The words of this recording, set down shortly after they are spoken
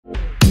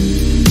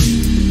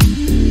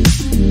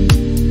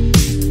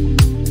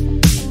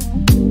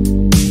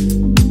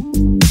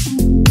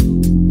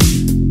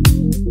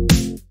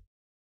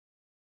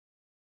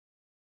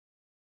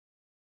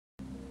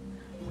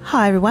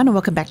Hi everyone and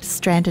welcome back to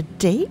Stranded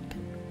Deep.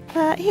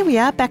 Here we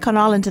are back on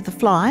Island of the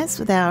Flies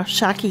with our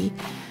sharky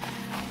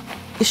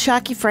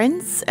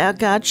friends, our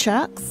guard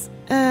sharks.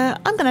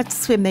 I'm going to have to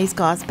swim these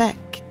guys back.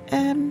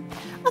 I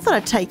thought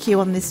I'd take you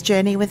on this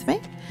journey with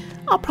me.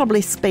 I'll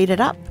probably speed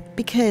it up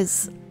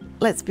because,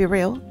 let's be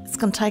real, it's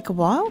going to take a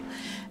while.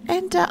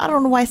 And I don't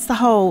want to waste the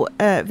whole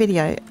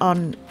video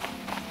on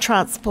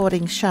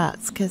transporting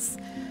sharks because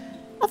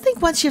I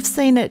think once you've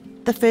seen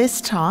it the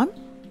first time,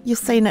 you've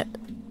seen it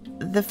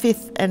the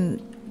 5th and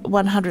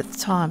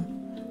 100th time.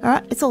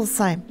 Alright, it's all the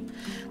same.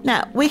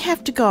 Now, we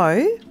have to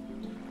go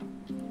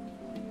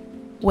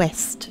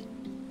west.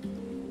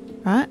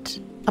 Right?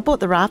 I bought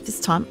the raft this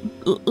time.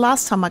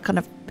 Last time I kind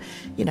of,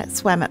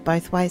 swam it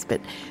both ways, but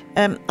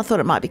I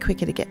thought it might be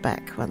quicker to get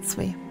back once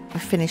we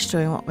finished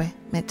doing what we're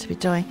meant to be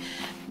doing.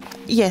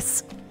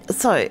 Yes,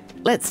 so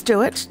let's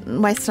do it.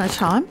 Waste no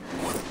time.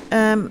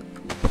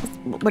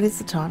 What is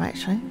the time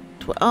actually?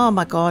 Oh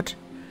my god.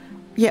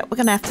 Yeah, we're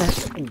going to have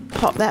to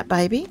pop that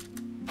baby.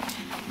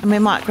 And we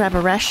might grab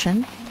a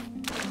ration.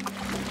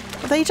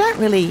 Although you don't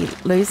really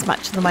lose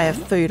much in the way of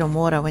food and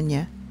water when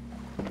you're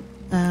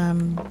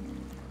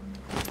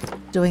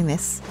doing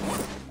this.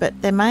 But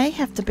there may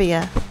have to be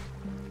a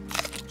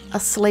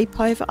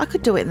sleepover. I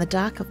could do it in the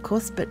dark, of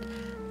course, but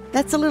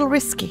that's a little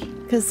risky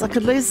because I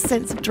could lose a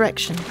sense of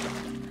direction.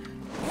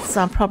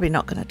 So I'm probably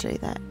not going to do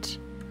that.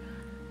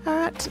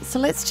 Alright, so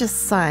let's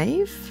just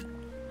save.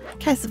 In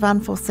case of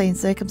unforeseen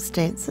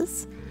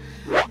circumstances.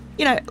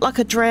 Like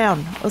a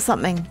drown or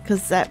something,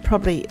 because that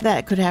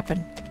could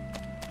happen.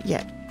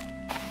 Yeah.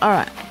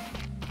 Alright.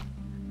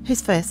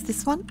 Who's first?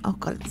 This one? Oh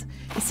god,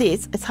 you see,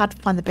 it's hard to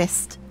find the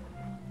best.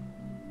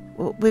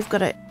 Well, we've got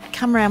to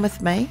come around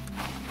with me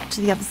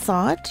to the other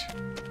side.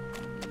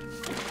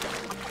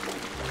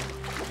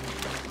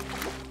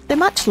 They're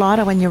much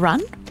lighter when you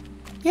run.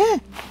 Yeah,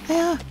 they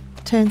are.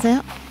 Turns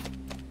out.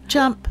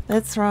 Jump,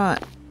 that's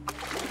right.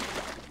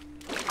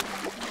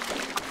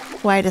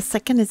 Wait a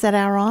second, is that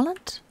our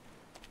island?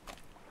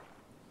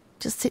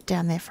 Just sit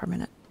down there for a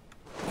minute.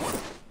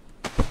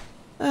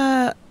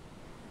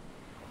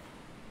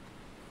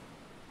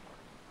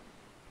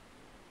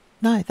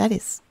 No, that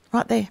is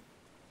right there.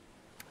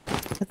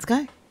 Let's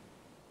go.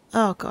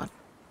 Oh god,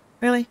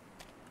 really?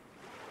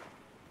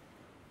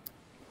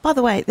 By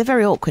the way, they're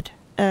very awkward.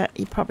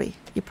 You probably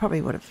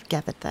would have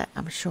gathered that,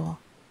 I'm sure.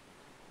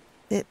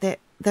 They've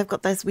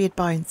got those weird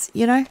bones,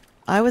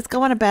 I always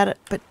go on about it,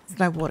 but there's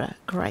no water.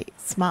 Great,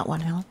 smart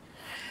one, Helen.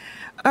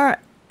 All right,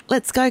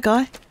 let's go,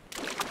 guy.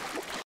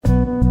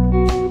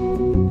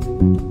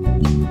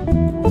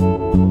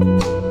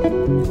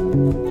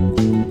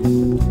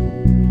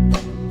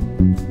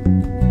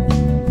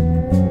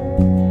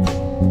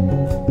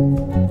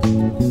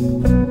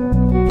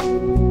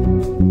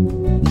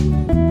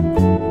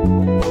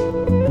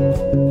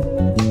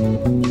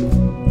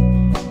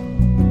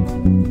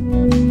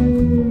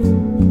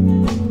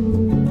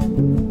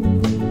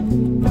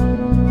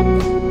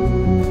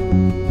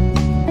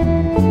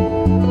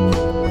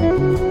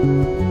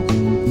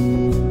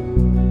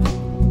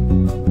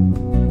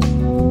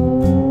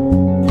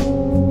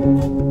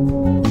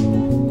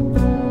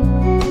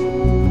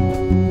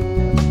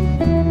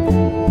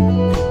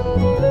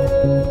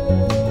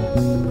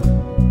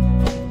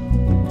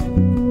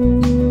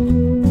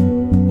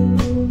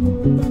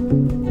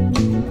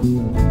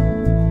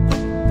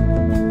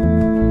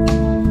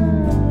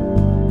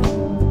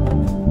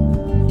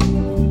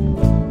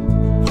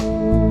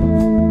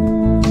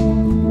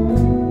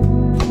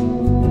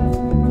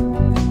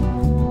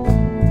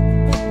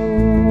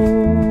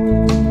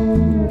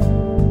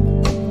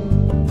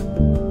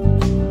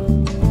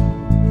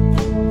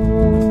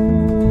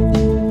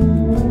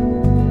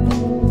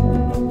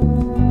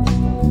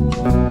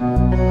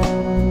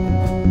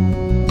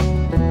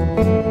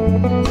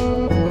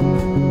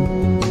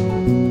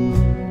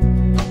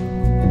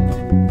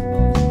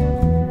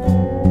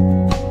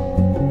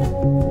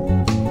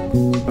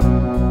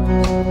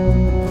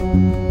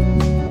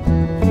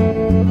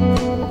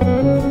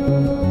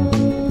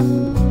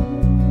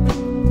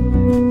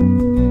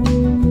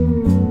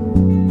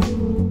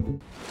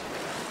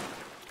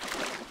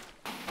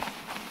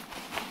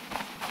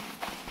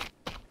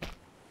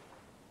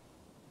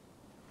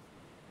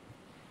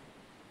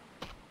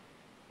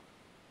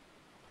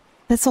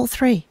 That's all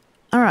three.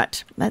 All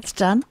right, that's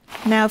done.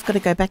 Now I've got to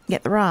go back and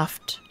get the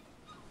raft.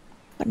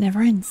 It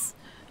never ends.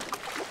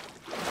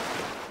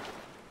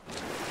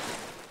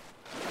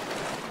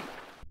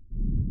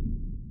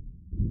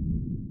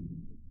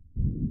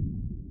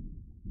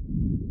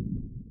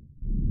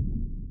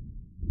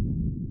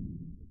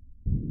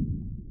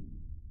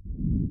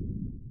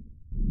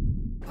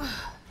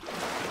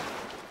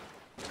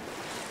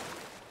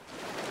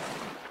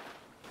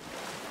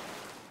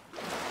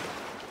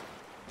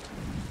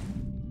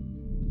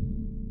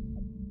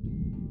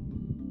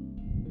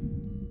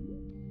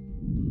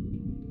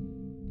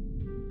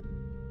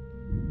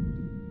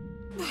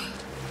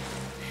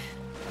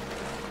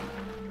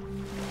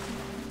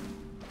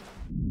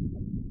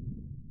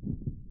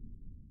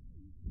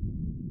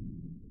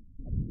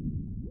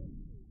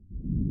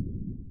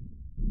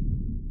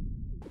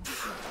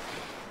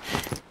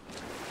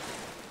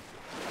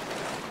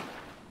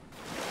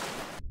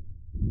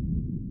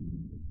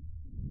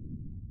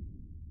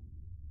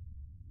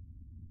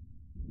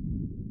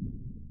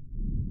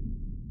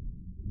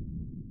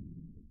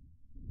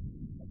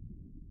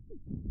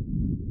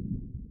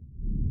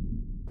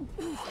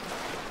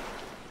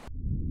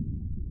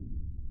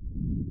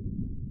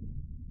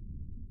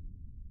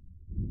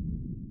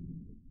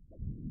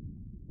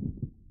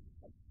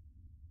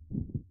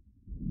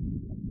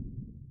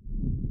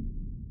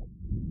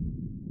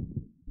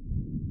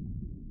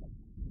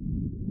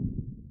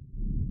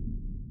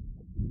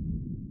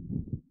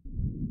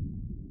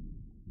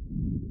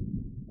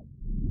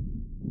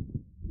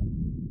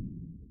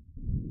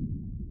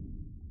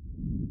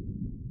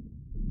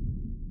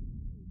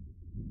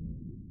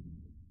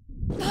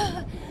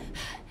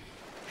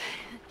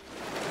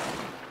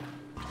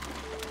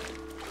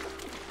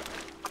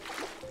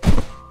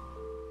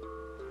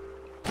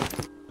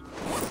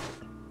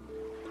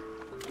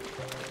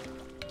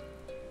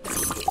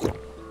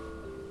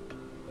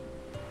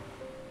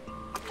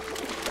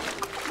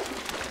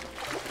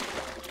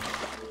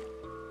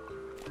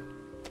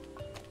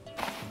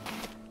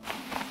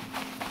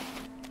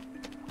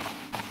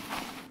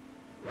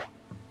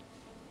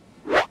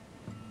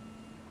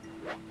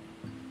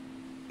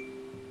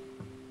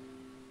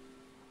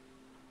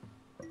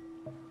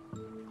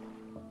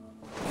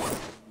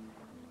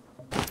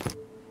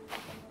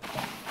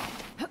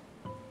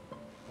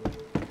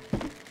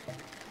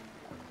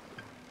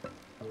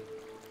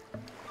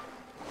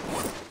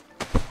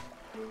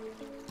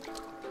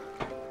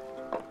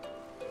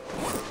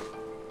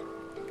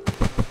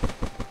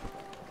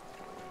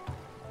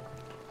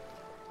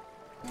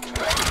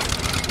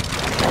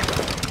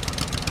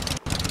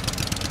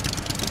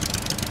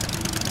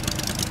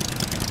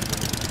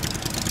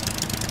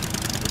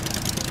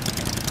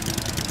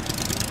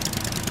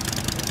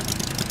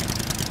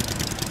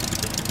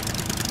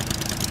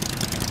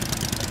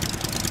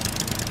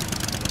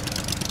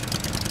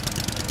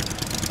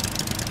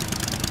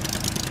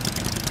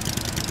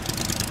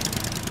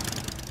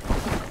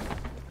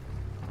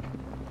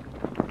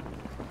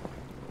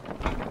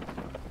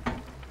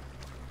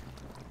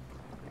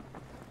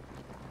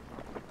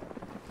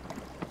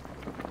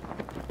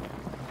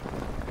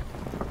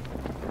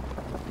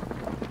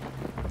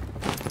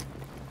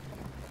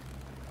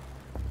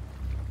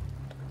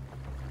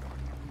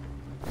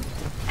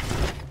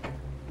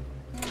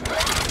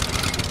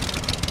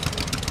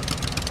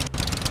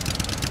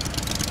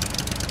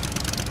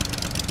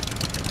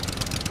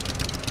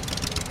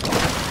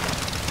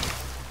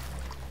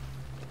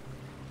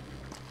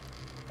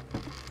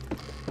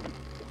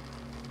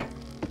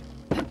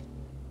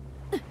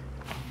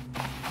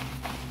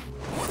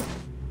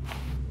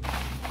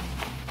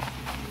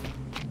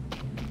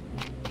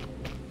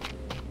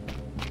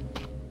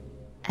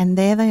 And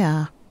there they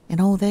are,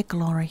 in all their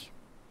glory.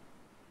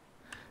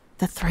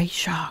 The 3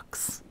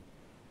 sharks.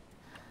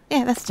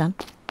 Yeah, that's done.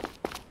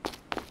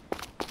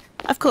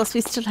 Of course,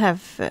 we still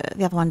have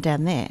the other one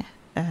down there.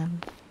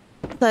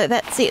 So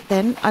that's it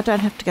then. I don't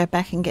have to go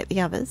back and get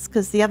the others,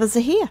 because the others are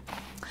here.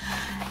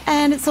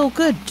 And it's all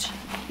good.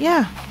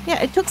 Yeah,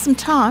 it took some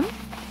time,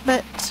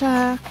 but,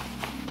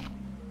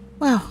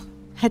 well,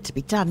 had to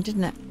be done,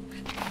 didn't it?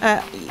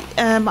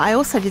 I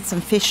also did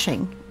some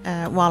fishing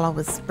while I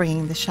was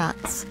bringing the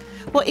sharks.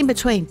 Well, in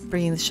between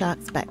bringing the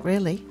sharks back,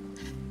 really.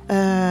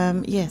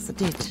 Yes, I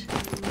did.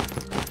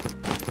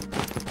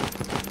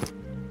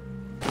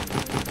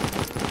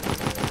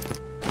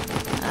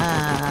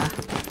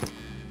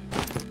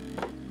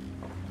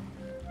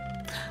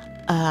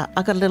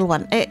 I got a little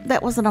one.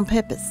 That wasn't on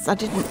purpose. I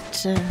didn't...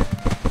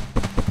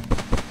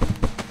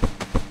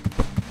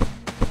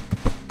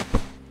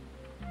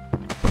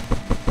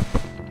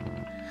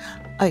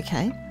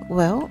 Okay,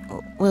 well,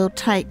 we'll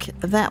take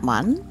that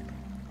one.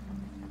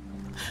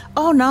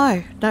 Oh,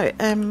 no,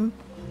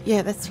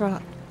 yeah, that's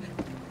right.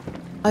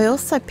 I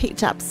also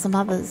picked up some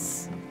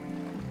others.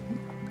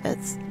 It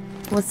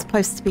was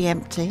supposed to be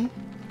empty.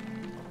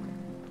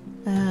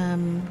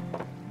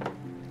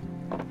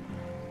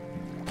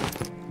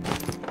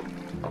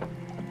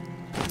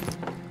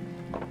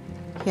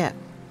 Yeah,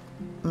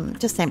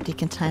 just empty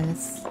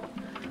containers.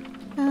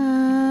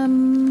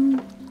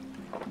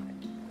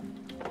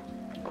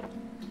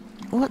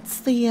 What's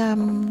the,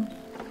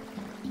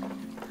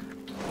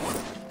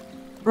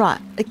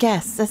 right, a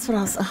gas, that's what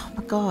I was, oh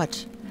my god.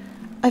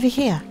 Over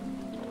here.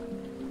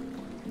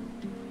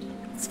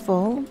 It's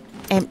full,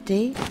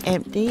 empty,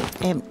 empty,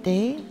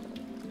 empty.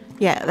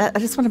 Yeah, I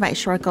just want to make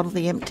sure I got all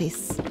the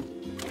empties.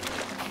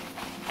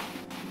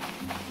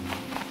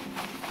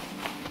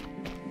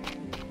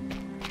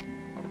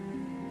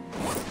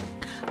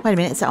 Wait a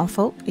minute, is that on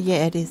full?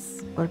 Yeah, it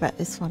is. What about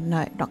this one?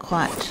 No, not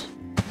quite.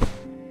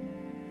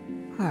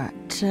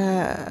 Alright,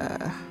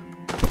 that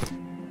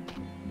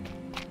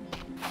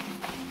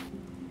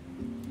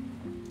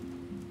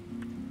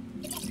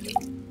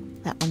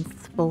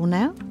one's full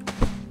now.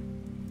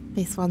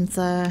 These ones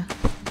are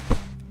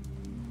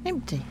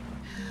empty.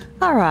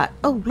 Alright,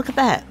 oh, look at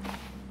that.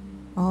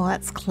 Oh,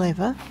 that's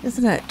clever,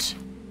 isn't it?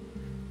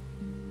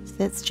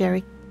 that's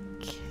Jerry.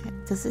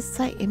 Does this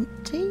say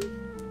empty?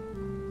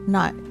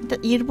 No,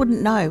 you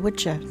wouldn't know,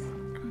 would you?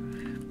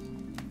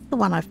 The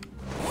one I've...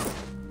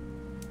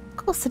 Of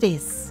course it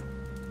is.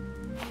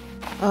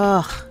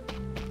 Ugh.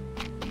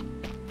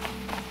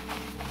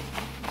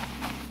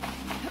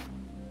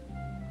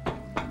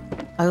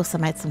 I also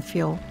made some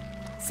fuel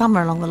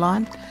somewhere along the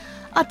line.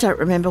 I don't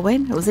remember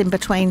when. It was in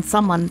between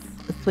someone's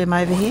swim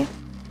over here.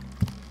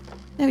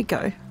 There we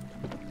go.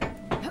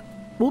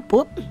 Whoop,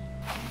 whoop.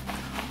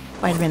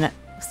 Wait a minute.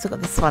 I've still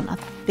got this one. I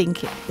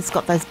think it's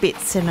got those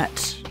bits in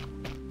it.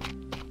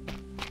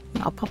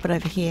 I'll pop it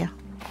over here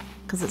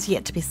because it's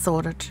yet to be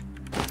sorted.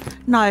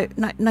 No,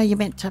 you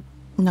meant to...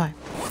 No.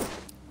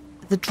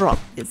 The drop.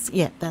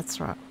 Yeah, that's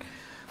right.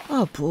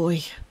 Oh,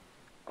 boy.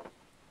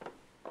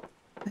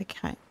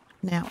 Okay.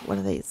 Now, what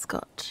have these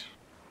got?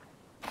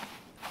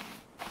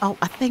 Oh,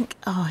 I think...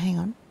 Oh, hang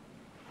on.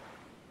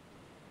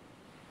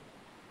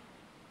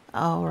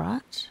 All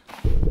right.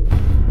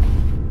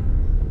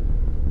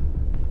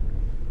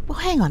 Well,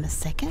 hang on a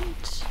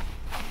second.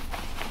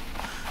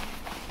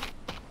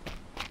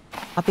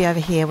 I'll be over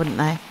here, wouldn't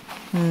they?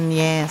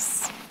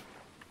 Yes.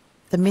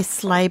 The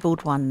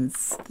mislabeled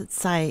ones that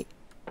say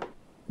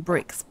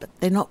bricks, but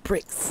they're not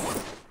bricks.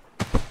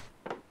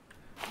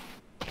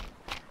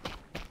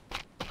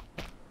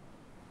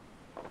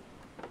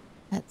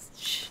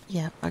 That's...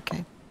 Yeah,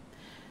 okay.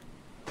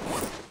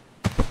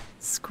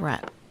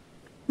 Scrap.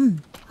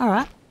 All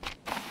right.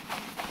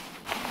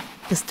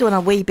 Just doing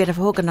a wee bit of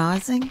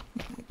organising.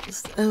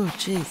 Oh,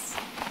 jeez.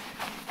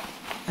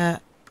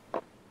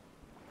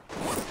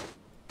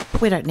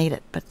 We don't need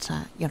it, but,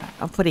 you know,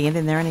 I'm putting it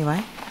in there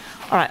anyway.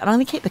 All right, I'm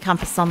going to keep the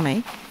compass on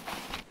me.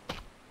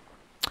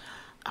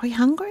 Are we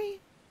hungry?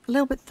 A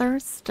little bit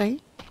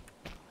thirsty?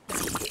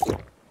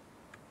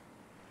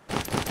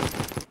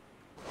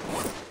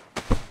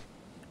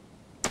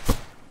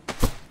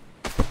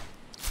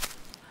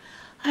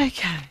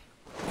 Okay.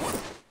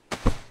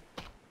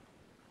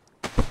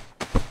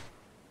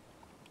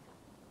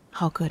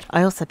 Oh, good.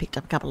 I also picked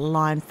up a couple of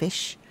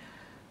lionfish.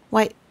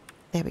 Wait,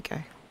 there we go.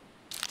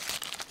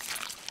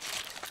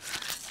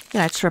 You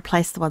know, to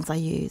replace the ones I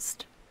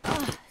used.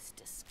 Oh, it's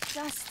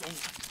disgusting.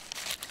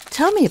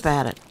 Tell me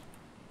about it.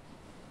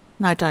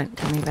 No, don't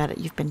tell me about it.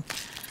 You've been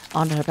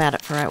on about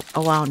it for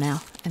a while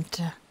now.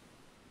 And,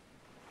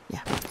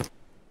 yeah.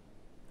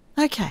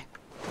 Okay.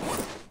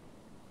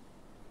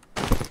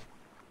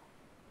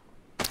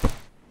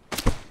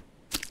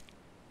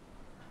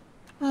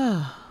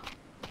 Oh.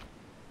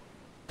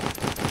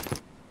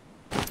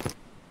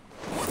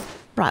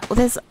 Right,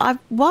 well,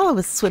 while I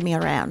was swimming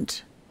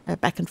around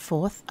back and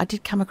forth, I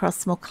did come across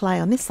some more clay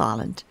on this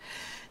island.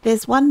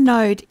 There's one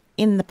node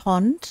in the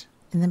pond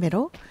in the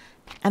middle,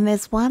 and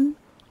there's one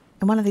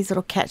in one of these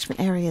little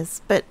catchment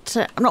areas. But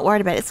I'm not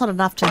worried about it. It's not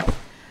enough to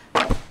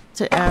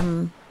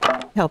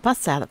help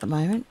us out at the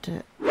moment.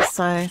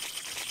 So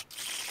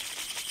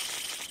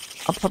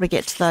I'll probably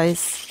get to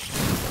those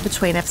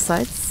between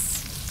episodes.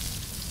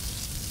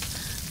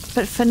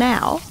 But for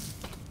now,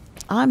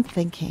 I'm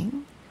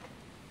thinking...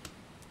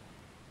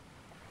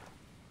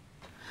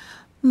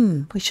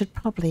 we should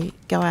probably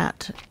go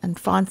out and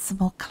find some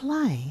more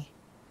clay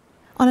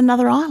on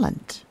another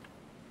island.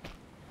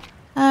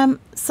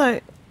 So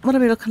what are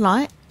we looking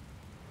like?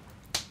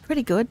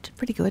 Pretty good,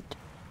 pretty good.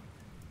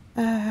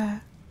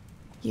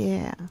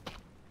 Yeah.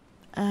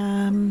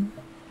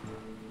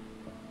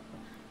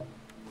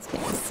 Let's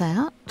get this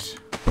out.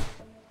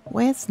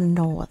 Where's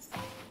north?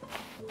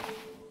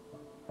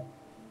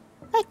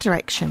 That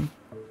direction.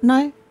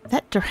 No,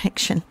 that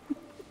direction.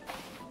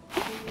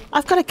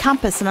 I've got a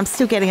compass and I'm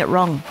still getting it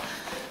wrong.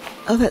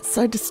 Oh, that's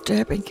so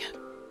disturbing.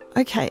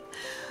 Okay.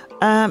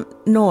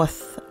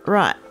 North.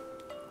 Right.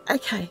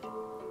 Okay.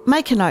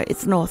 Make a note.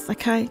 It's north,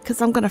 okay? Because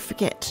I'm going to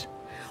forget.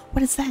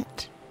 What is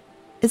that?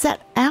 Is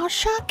that our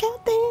shark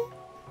out there?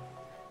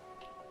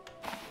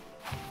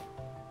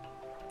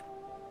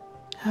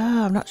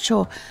 Oh, I'm not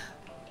sure.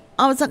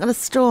 Oh, it's not going to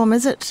storm,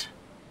 is it?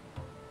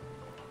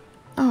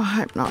 Oh, I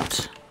hope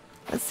not.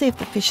 Let's see if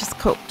the fish is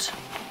cooked.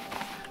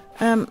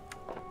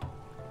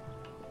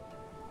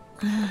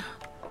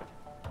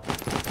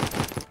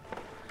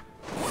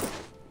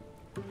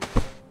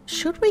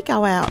 Should we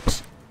go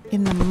out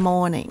in the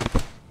morning?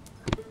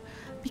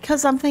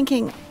 Because I'm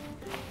thinking,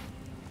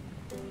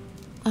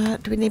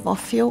 do we need more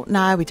fuel?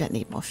 No, we don't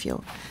need more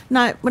fuel.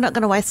 No, we're not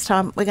going to waste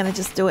time. We're going to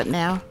just do it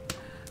now.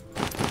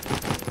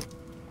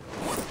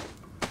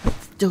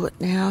 Let's do it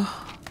now.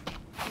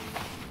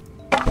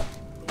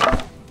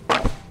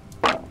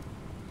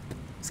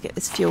 Let's get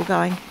this fuel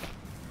going.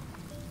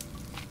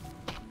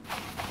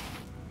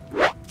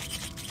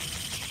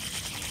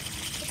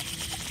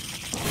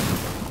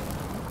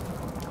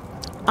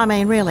 I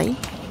mean, really,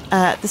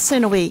 the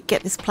sooner we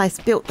get this place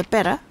built, the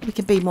better. We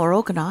can be more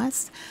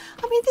organised.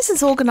 I mean, this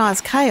is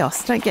organised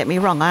chaos. Don't get me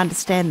wrong. I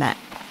understand that.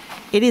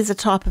 It is a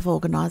type of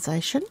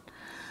organisation.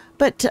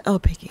 But, oh,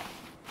 Piggy.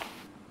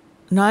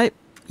 No,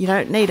 you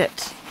don't need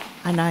it.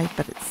 I know,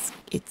 but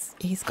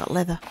he's got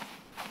leather.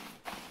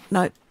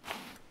 No,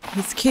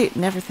 he's cute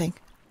and everything.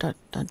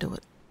 Don't do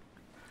it.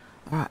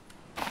 Alright.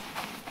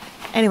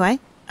 Anyway,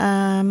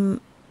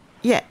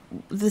 yeah,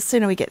 the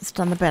sooner we get this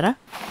done, the better.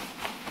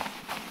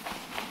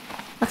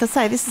 Like I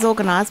say, this is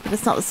organised, but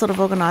it's not the sort of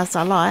organised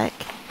I like.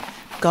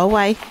 Go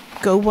away.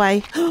 Go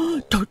away.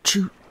 Don't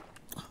you.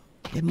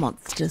 They're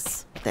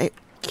monsters. They're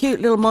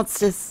cute little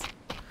monsters.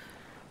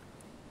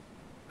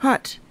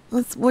 Right,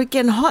 we're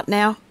getting hot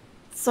now,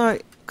 so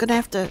gonna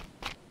have to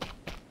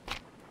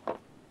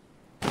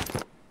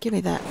give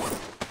me that.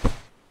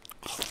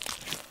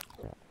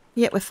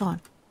 Yeah, we're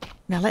fine.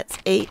 Now let's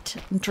eat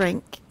and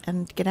drink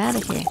and get out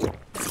of here.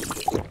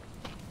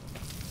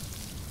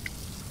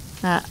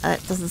 That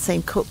doesn't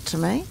seem cooked to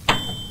me.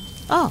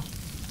 Oh.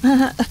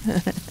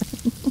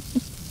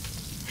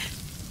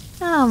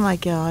 Oh my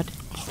god.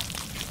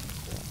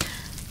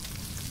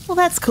 Well,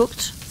 that's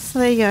cooked. So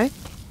there you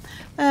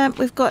go.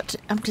 We've got...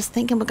 I'm just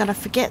thinking we're going to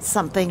forget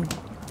something.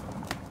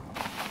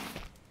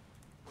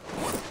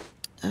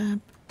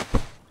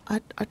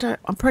 I don't...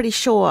 I'm pretty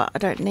sure I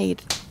don't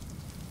need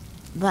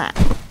that.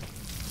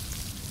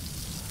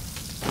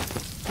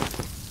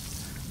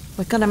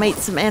 We're going to meet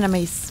some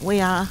enemies. We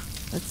are.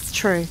 That's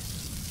true.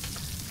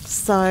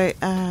 So,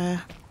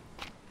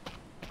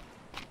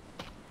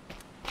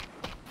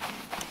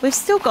 we've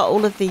still got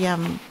all of the,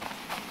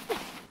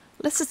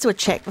 let's just do a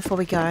check before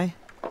we go.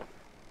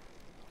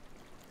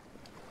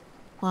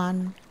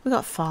 1. We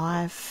got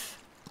 5.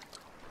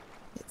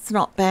 It's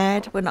not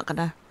bad. We're not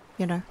gonna,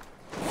 you know.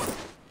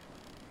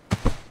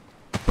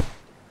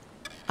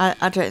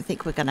 I don't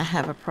think we're gonna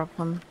have a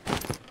problem.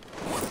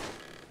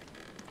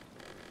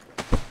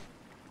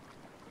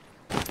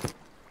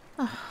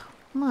 Oh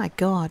my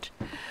god.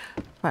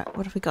 Right,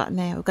 what have we got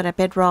now? We've got our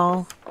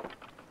bedroll.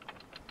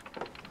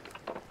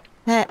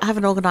 I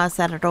haven't organised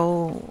that at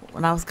all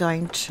when I was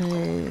going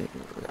to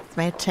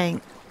med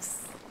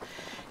tanks.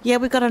 Yeah,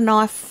 we've got a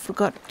knife. We've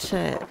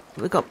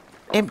got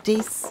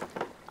empties.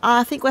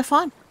 I think we're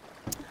fine.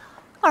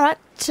 All right,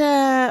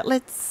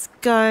 let's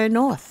go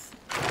north.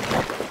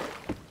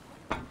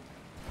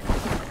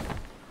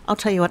 I'll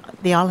tell you what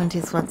the island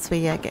is once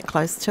we get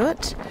close to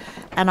it,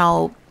 and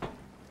I'll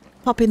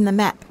pop in the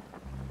map,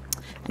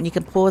 and you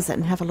can pause it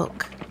and have a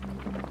look.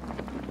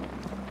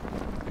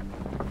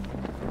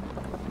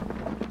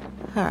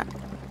 All right.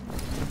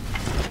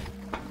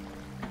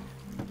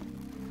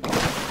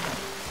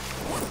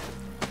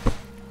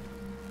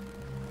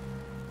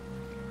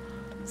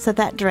 So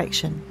that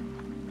direction.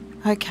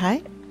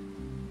 Okay.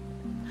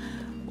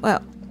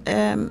 Well,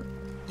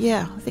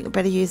 yeah, I think we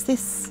better use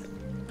this.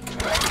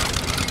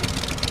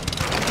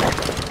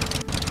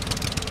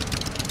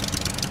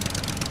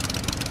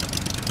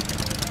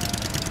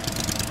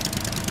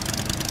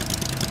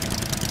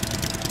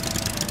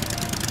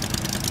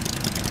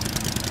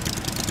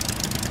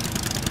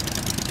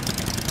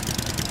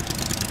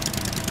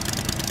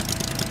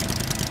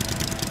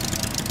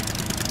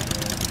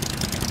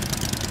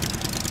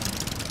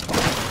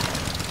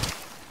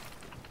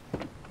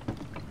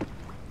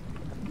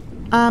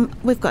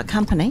 We've got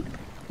company.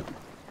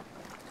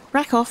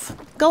 Rack off.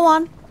 Go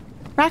on.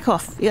 Rack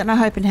off. You got no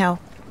hope in hell.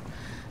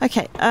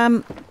 Okay,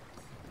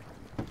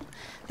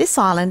 this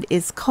island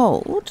is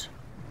called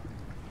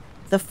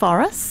The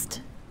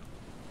Forest.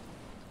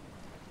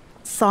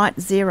 Site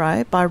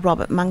 0 by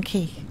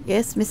robertmonkey.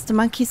 Yes, Mr.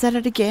 Monkey's at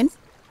it again.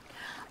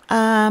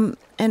 And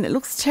it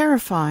looks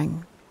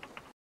terrifying.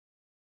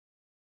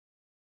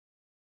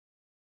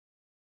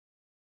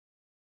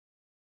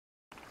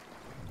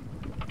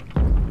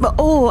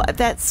 Oh,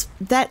 that's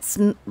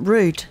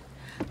rude.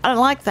 I don't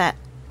like that.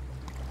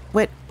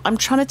 I'm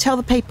trying to tell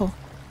the people.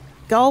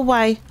 Go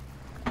away.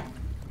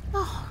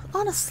 Oh,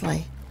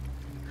 honestly.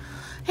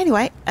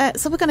 Anyway,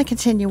 so we're going to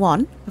continue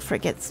on before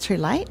it gets too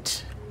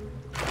late.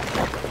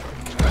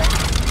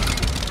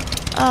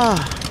 Oh.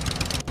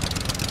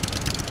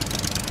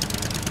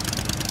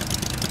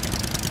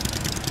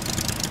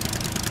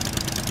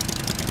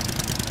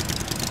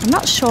 I'm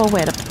not sure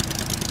where to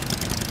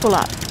pull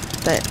up,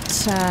 but...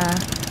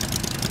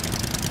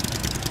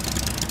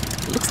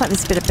 looks like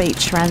there's a bit of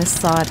beach around this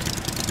side.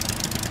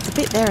 It's a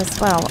bit there as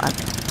well.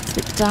 It's a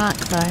bit dark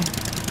though,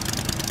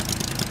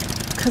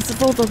 because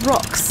of all the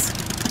rocks.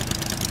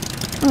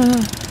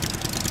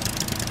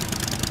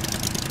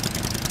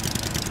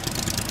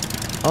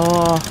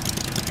 Oh,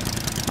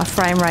 my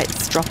frame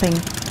rate's dropping.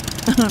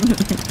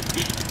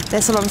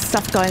 There's a lot of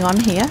stuff going on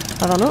here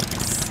by the looks.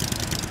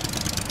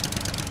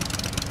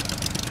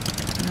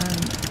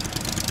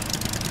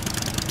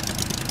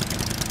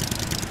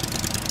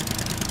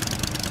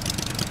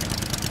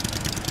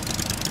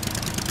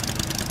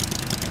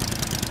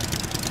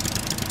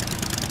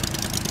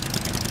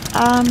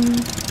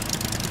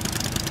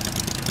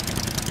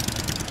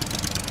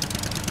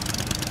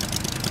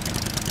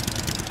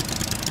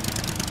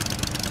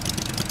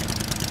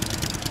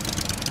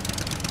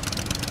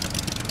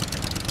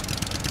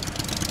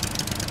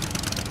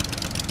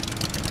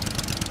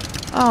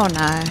 Oh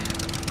no.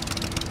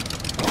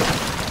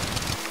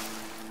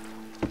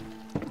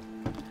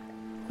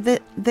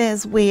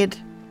 There's weird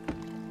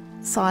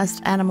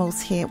sized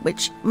animals here,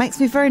 which makes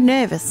me very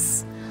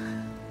nervous.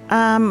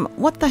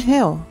 What the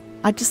hell?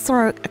 I just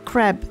saw a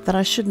crab that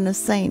I shouldn't have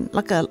seen.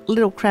 Like a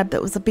little crab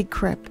that was a big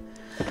crab.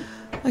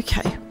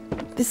 Okay.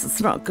 This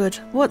is not good.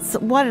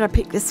 Why did I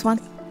pick this one?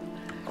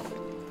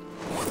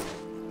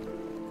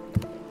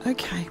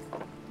 Okay.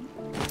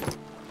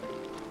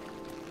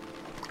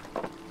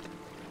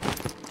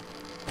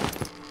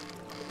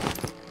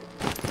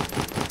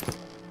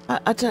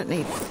 I don't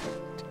need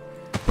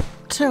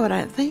two, I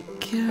don't think.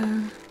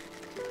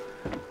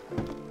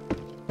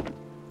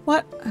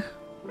 What?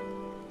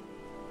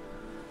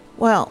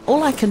 Well,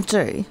 all I can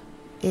do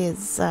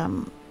is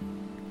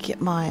get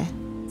my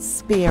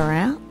spear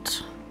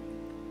out.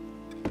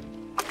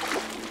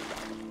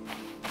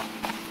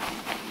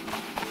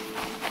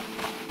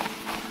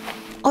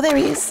 Oh, there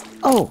he is.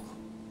 Oh,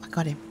 I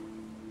got him.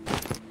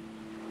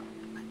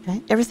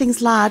 Okay,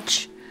 everything's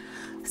large.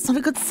 It's not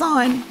a good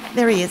sign.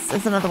 There he is.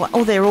 There's another one.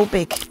 Oh, they're all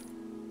big.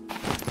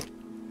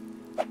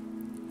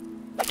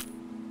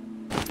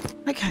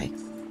 Okay.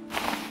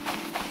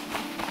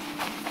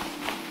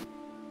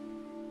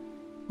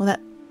 Well, that...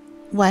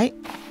 Wait.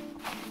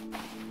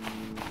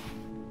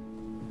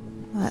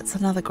 Well, that's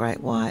another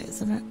great white,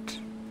 isn't it?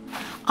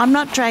 I'm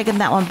not dragging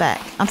that one back.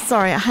 I'm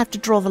sorry. I have to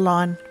draw the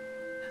line.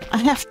 I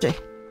have to.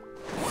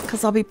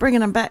 Because I'll be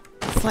bringing them back.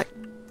 It's like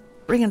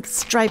bringing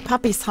stray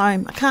puppies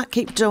home. I can't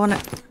keep doing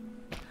it.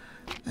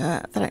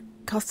 They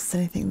don't cost us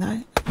anything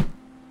though.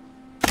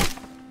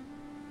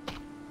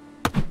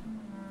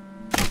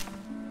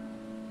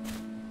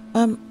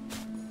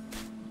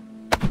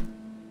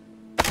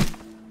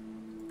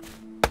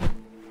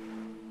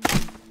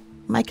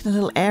 Making a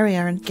little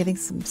area and getting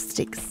some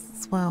sticks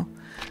as well.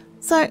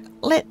 So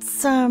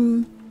let's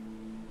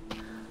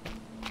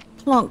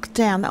plonk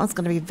down. That one's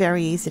going to be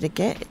very easy to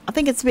get. I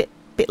think it's a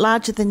bit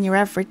larger than your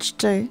average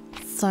too.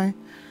 So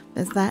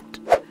there's that.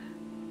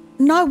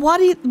 No, why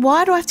do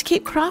I have to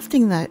keep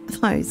crafting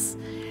those?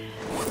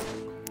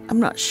 I'm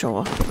not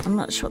sure. I'm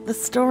not sure what the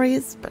story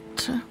is,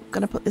 but I'm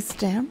going to put this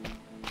down.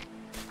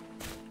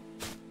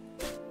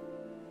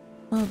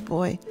 Oh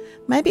boy.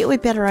 Maybe it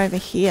would be better over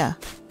here.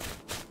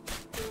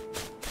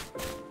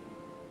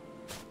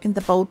 In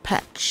the bald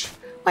patch.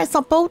 Wait, it's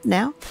not bald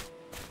now.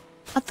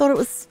 I thought it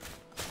was...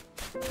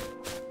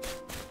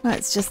 No,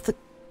 it's just the...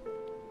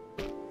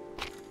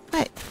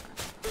 Wait.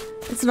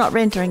 It's not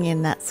rendering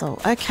in, that's all.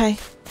 Okay.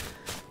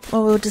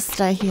 Well, we'll just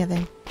stay here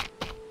then.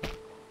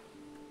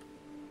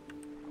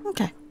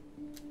 Okay.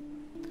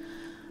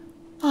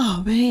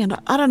 Oh man,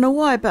 I don't know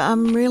why, but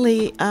I'm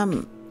really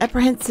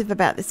apprehensive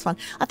about this one.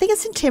 I think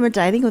it's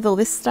intimidating with all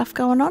this stuff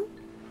going on.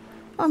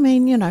 I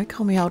mean, you know,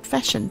 call me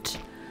old-fashioned,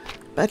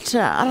 but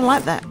I don't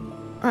like that.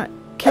 All right,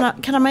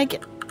 can I make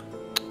it?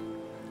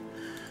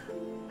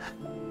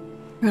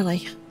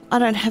 Really, I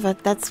don't have a.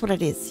 That's what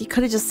it is. You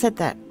could have just said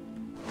that.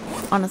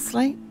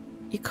 Honestly,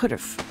 you could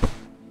have.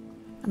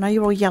 I know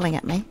you're all yelling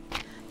at me.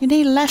 You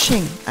need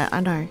lashing. I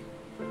know.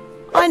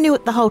 I knew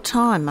it the whole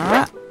time,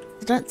 alright?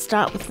 So don't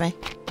start with me.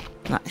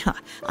 No,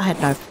 I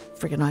had no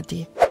friggin'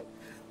 idea.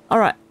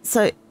 Alright,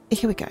 so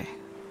here we go.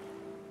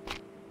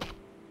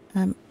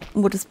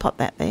 We'll just pop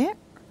that there.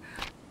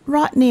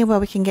 Right near where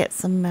we can get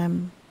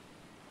some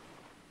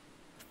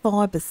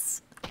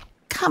fibres.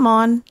 Come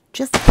on,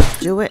 just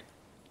do it.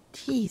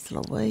 Jeez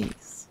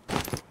Louise.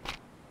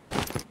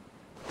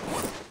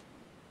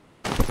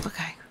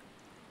 Okay.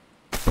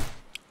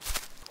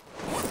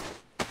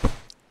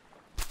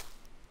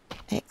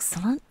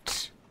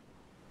 Excellent.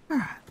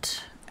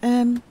 Alright.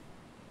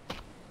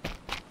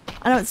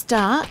 I know it's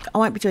dark. I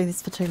won't be doing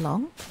this for too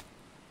long.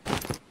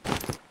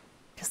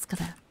 Just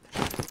gonna...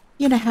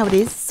 You know how it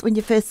is when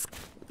you first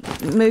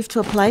move to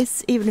a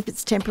place, even if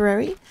it's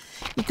temporary.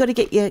 You've got to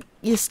get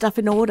your stuff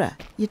in order.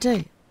 You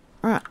do.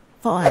 Alright.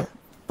 Fire.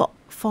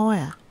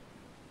 Fire.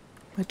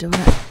 We're doing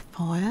it.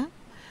 Fire.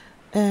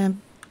 I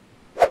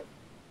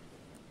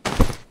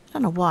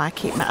don't know why I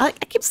keep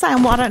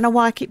saying I don't know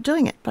why I keep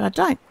doing it, but I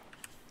don't.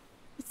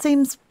 It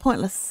seems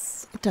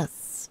pointless. It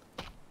does.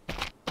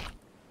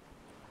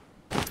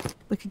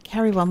 We could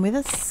carry one with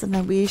us, and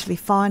then we usually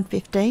find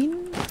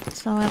 15.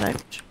 So I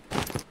don't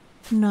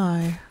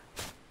know.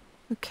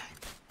 Okay.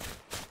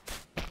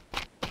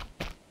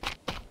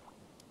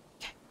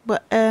 Okay. Well,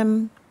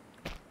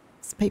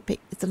 it's a PP.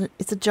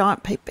 It's a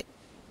giant PP.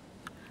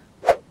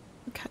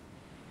 Okay.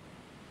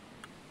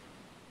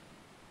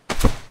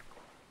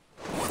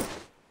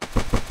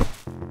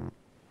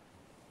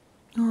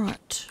 All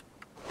right.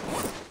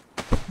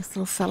 These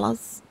little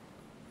fellas.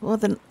 Well,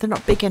 they're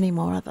not big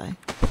anymore, are they?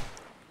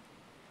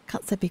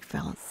 Can't say big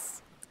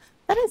fellas.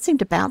 They don't seem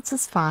to bounce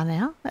as far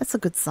now. That's a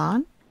good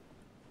sign.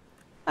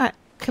 Alright,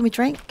 can we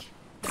drink?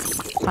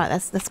 Alright,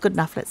 that's good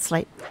enough. Let's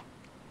sleep.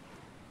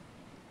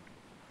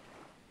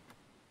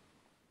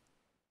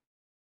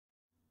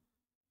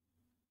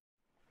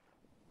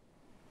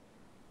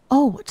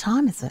 Oh, what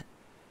time is it?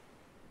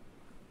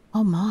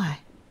 Oh my.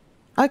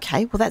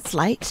 Okay, well that's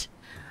late.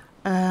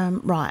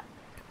 Right.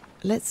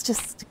 Let's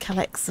just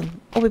collect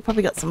some... Oh, we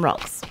probably got some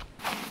rocks.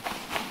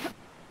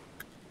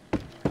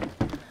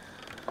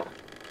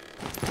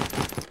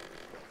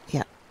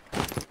 Yeah.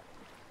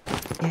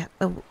 Yeah,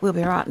 we'll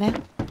be right now.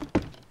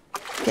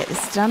 get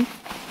this done.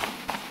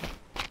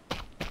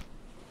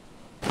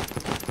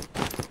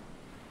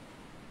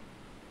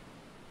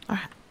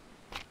 Alright.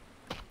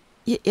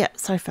 Yeah,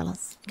 sorry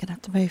fellas. You're gonna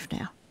have to move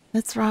now.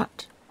 That's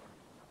right.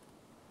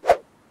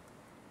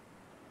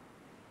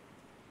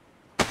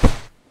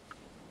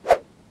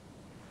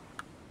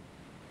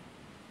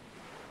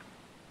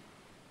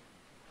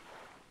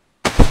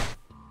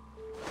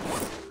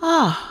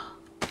 Ah,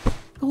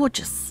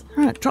 gorgeous.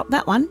 All right, drop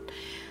that one.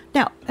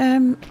 Now,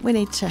 we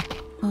need to...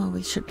 Oh,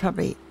 we should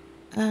probably...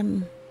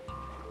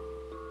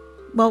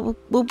 well,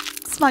 we'll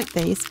smoke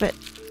these, but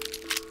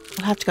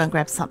we'll have to go and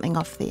grab something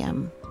off the,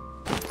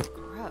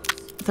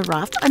 Gross. the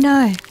raft. I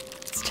know.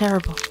 It's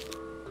terrible.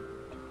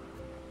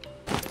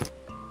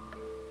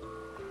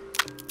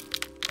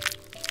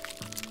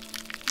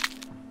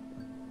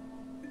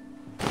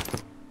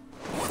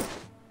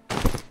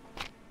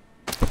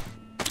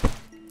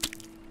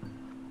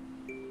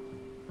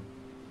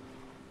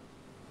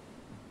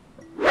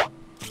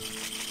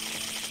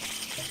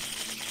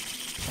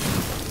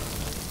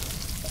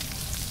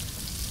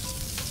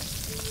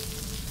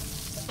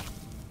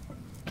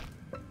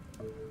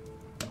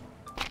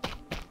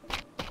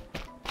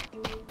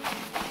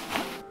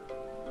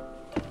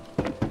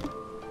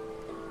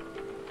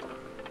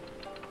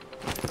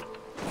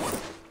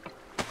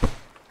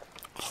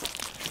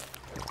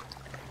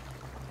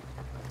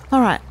 All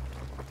right.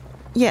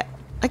 Yeah.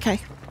 Okay.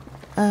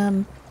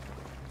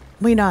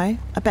 We know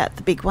about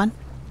the big one.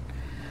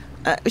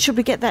 Should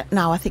we get that?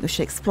 No, I think we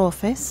should explore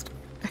first,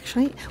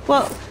 actually.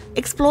 Well,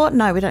 explore?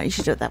 No, we don't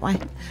usually do it that way.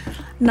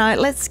 No,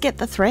 let's get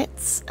the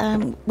threats.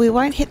 We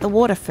won't hit the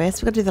water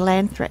first. We've got to do the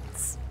land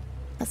threats.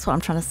 That's what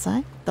I'm trying to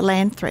say. The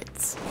land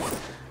threats.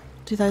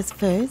 Do those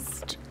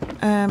first.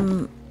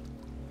 I'm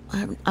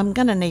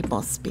going to need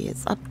more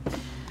spears.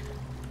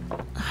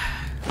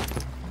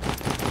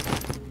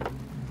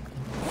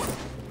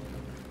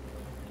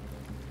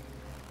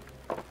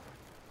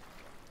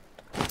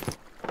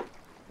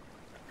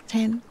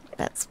 10.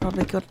 That's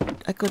probably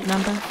a good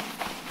number.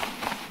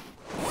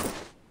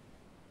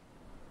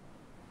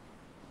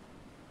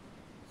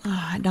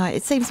 Oh, no,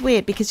 it seems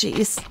weird because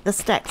the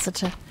stacks are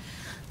to,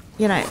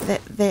 you know,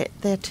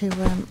 they're to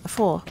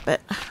 4,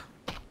 but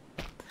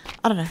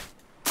I don't know.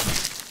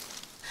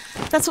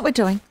 That's what we're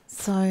doing.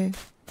 So,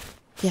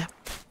 yeah.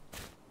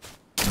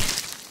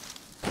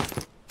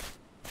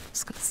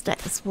 Just got to stack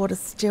this water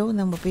still, and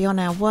then we'll be on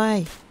our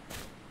way.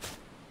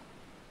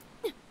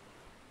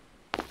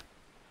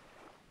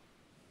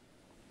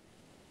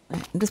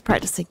 I'm just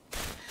practicing.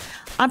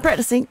 I'm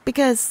practicing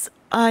because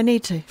I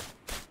need to.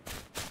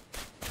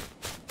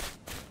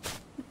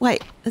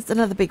 Wait, there's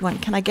another big one.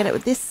 Can I get it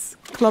with this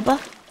clobber?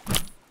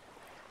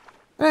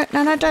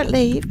 No, don't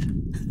leave.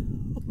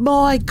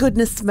 My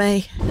goodness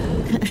me.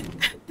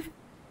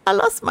 I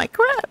lost my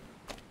crab.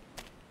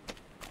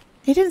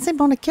 He didn't seem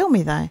to want to kill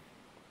me though.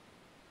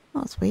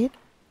 Oh, that's weird.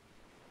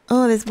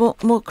 Oh, there's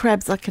more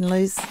crabs I can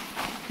lose.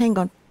 Hang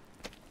on.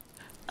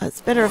 Oh,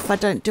 it's better if I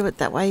don't do it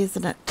that way,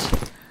 isn't it?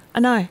 I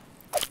know.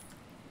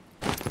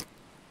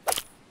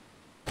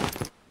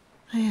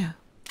 Oh, yeah.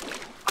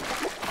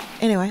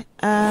 Anyway,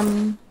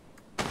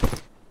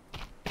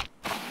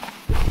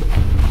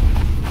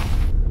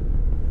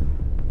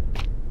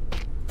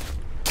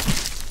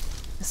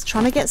 just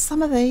trying to get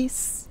some of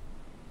these.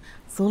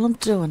 That's all I'm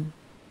doing.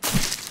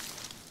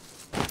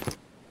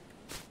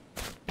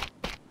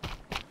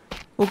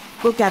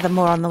 We'll gather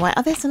more on the way.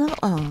 Oh, there's another.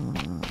 Oh,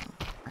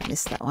 I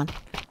missed that one.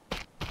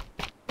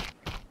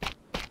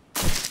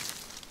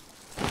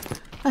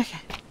 Okay.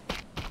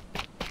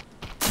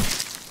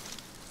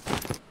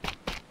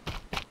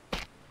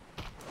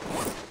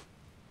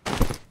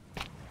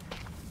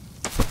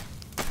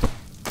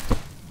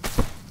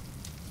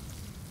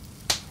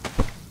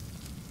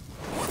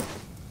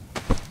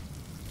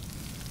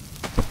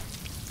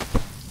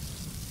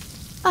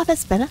 Oh,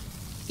 that's better.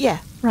 Yeah,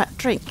 right,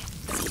 drink.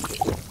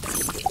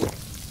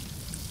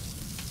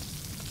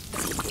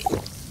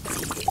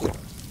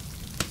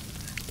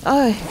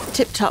 Oh,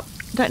 tip top.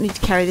 Don't need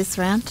to carry this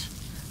around.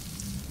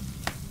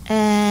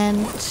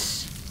 And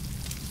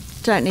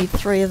don't need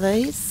 3 of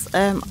these.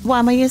 Why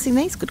am I using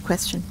these? Good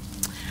question.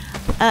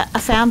 I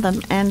found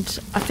them and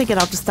I figured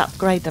I'll just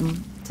upgrade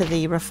them to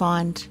the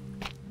refined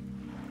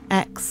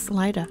axe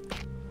later.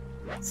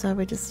 So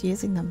we're just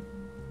using them.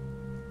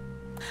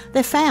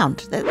 They're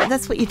found.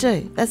 That's what you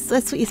do. That's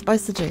what you're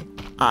supposed to do,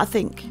 I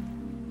think.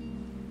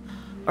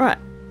 All right.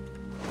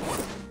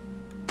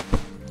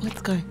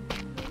 Let's go.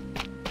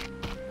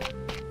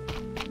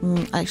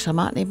 Actually, I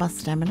might need my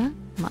stamina.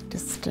 Might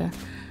just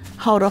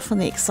hold off on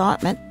the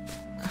excitement.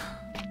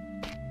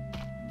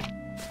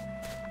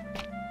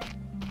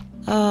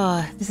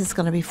 Oh, this is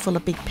going to be full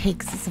of big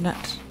pigs, isn't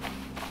it?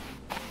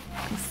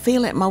 I can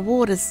feel it in my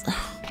waters.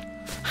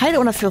 I hate it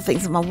when I feel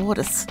things in my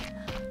waters.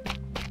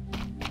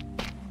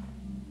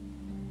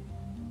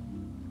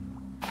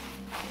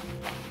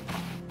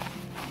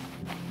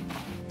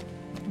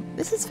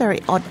 This is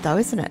very odd though,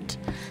 isn't it?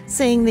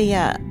 Seeing the,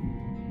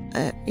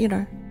 you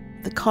know,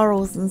 the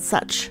corals and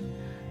such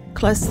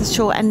close to the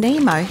shore. And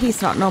Nemo,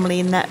 he's not normally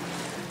in that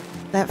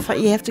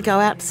You have to go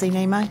out to see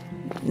Nemo,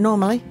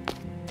 normally.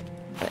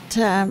 But,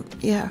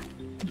 yeah.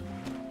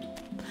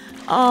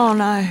 Oh,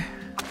 no.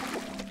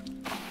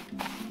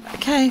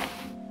 Okay.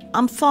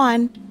 I'm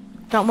fine.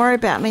 Don't worry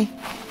about me.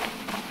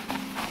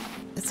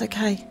 It's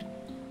okay.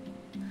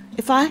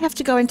 If I have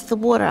to go into the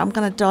water, I'm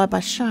going to die by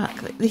shark.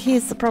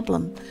 Here's the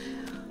problem.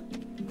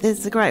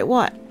 There's the great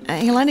white.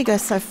 He'll only go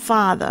so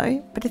far,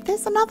 though. But if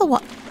there's another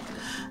one...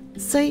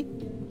 See?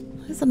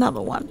 There's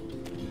another one.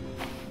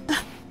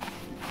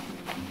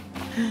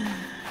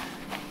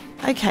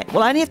 Okay,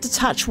 well, I only have to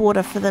touch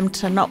water for them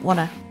to not want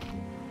to...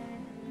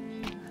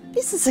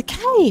 This is a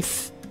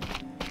cave.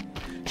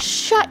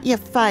 Shut your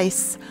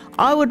face.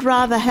 I would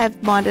rather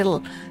have my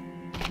little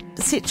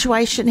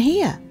situation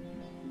here.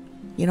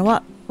 You know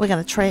what? We're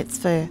going to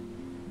transfer.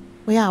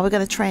 We're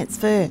going to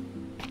transfer.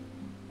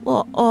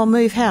 Or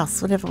move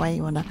house, whatever way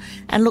you want to.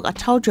 And look, I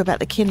told you about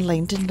the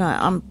kindling, didn't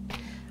I?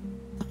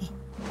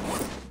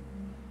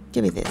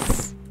 Give me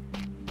this.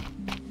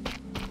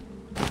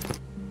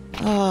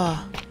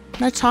 Oh,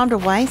 no time to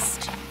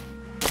waste.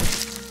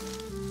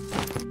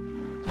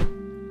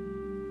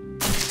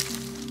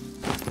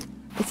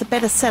 It's a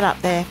better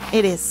setup there.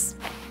 It is.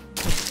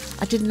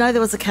 I didn't know there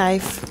was a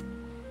cave.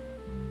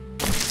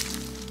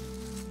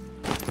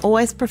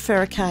 Always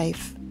prefer a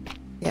cave.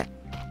 Yeah.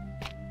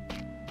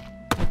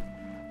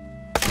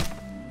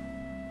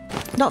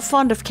 Not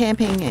fond of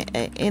camping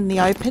in the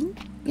open,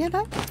 you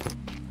know.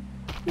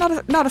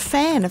 Not a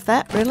fan of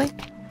that, really.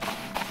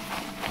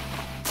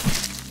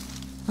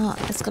 Oh,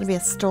 it's going to be a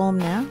storm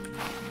now.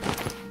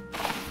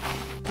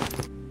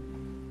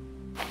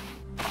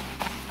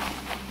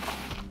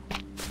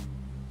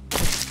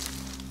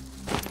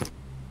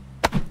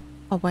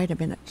 Oh, wait a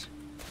minute.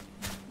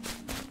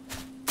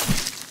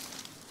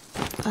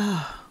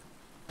 Oh.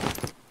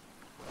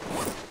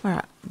 All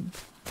right.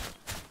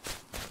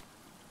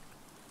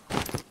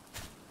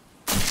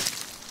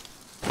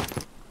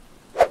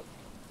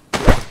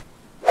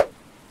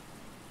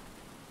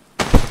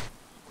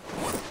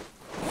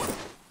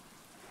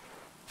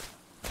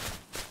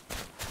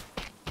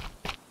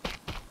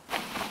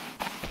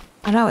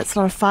 I know it's a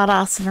lot of fart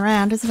arsing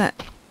around, isn't it?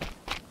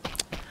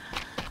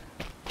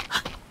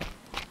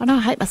 I know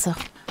I hate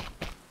myself,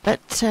 but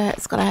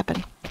it's got to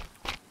happen.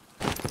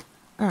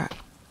 All right.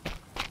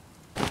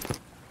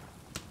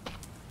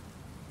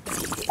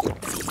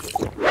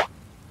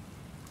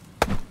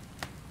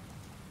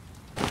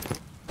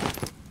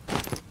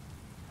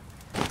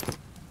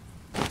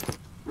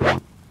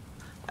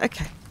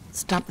 Okay,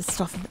 let's dump this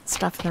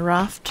stuff in the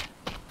raft.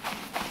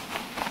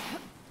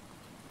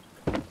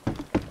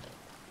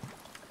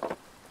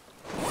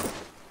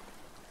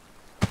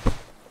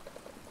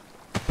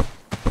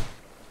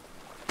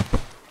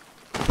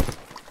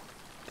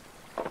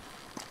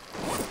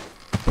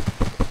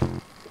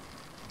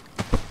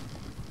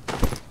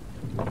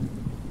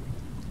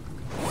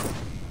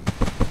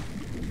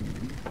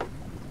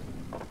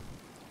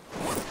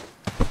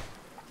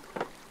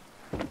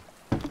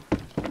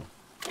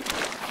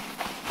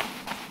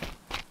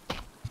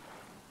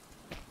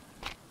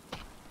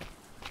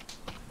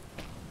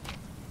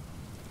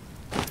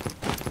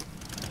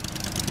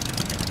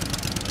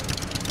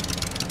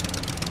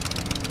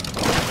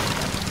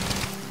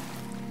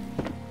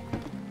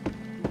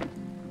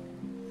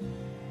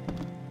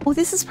 Well,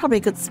 this is probably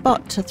a good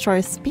spot to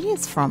throw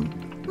spears from.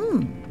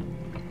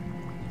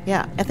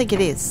 Yeah, I think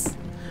it is.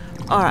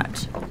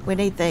 Alright, we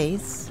need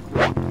these.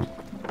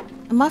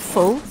 Am I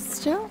full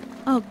still?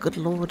 Oh, good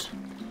lord.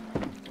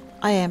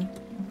 I am.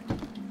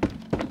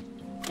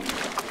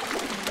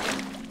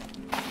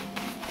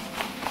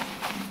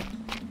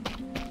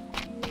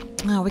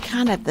 Oh, we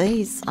can't have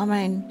these. I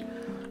mean,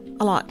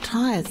 I like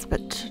tyres,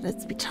 but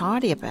let's be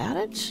tidy about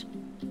it.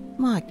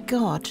 My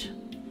God.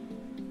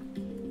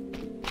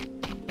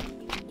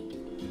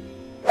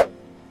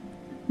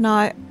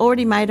 No,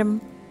 already made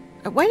them.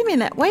 Wait a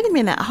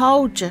minute,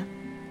 hold you.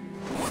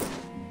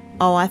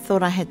 Oh, I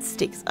thought I had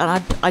sticks,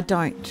 and I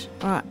don't.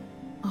 Alright.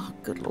 Oh,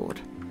 good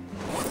lord.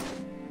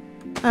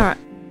 Alright.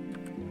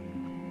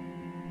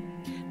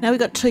 Now we've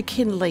got 2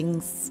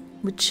 kindlings,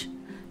 which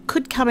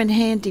could come in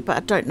handy, but I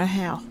don't know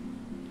how.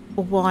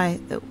 Or why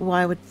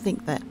I would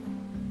think that.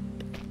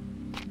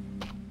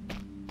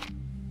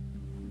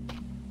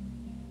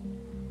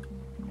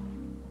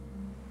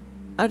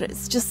 Oh,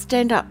 it's just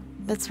stand up.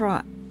 That's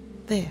right.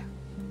 There.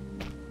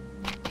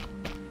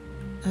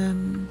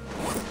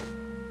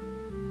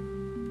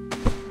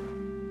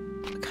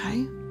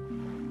 Okay.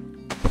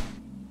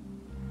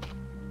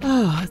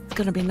 Oh, it's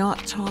gonna be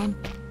night time.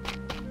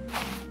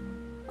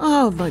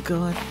 Oh my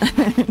God.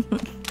 It's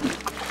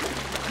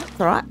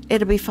alright,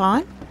 it'll be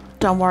fine.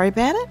 Don't worry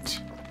about it.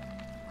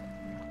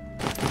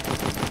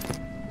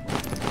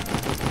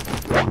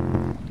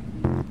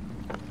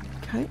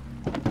 Okay.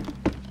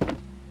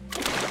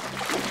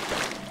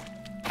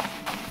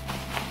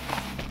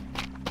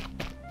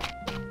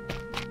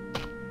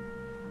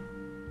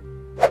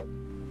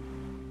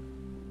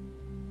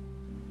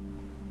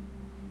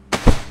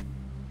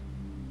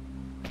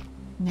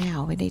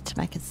 Now we need to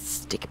make a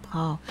stick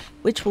pile,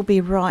 which will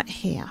be right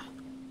here.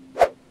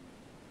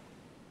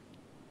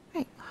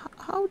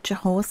 Hold your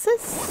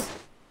horses.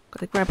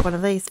 Got to grab one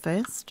of these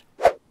first.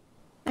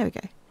 There we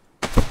go.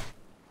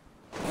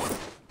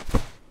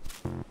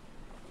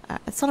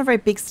 It's not a very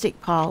big stick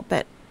pile,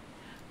 but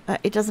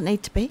it doesn't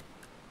need to be.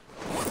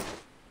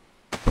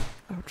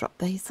 I'll drop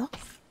these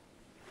off.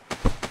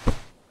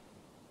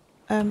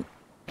 No,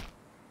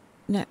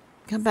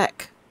 come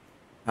back.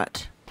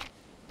 Right.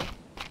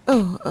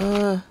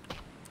 Oh,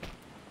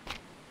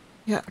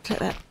 yeah, I'll take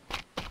that.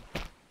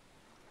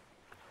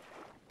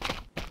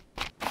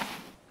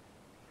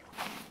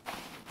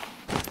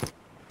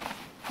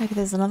 Maybe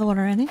there's another one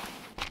around here.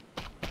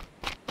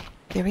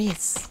 There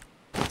is.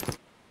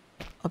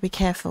 I'll be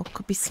careful.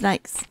 Could be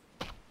snakes.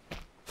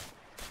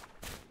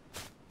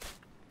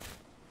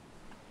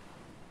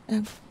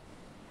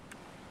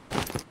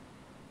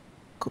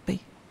 Could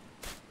be.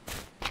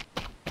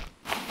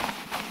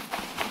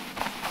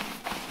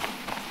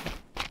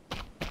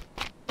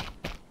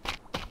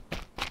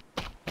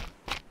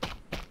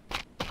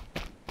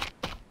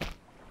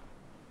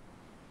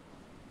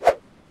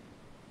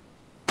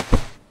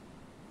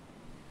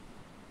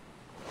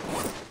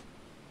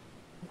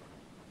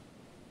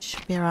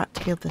 Should be alright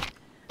to build the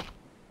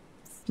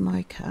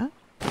smoker.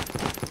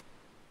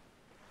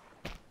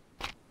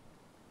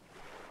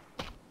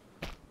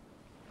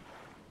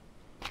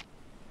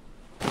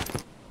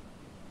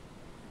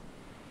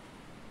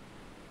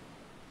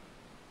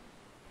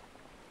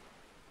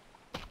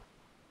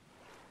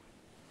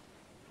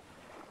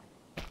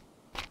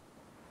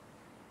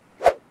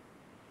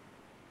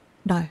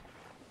 No.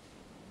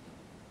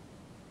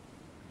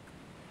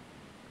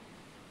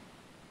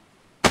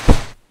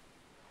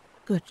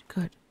 Good,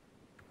 good.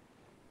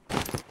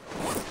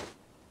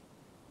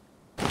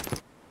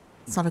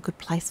 It's not a good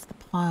place for the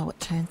pile, it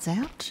turns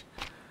out.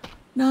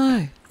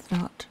 No, it's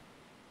not.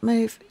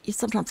 Move. You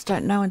sometimes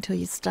don't know until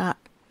you start,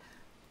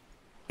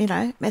 you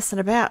know, messing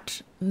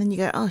about. And then you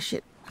go, oh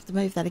shit, I have to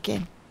move that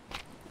again.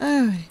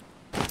 Oh.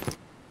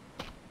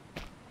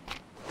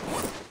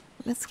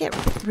 Let's get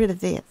rid of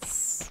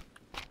this.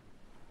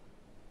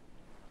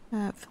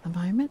 For the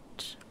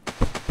moment.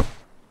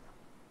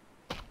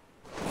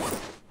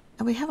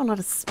 And we have a lot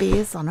of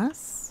spears on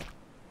us.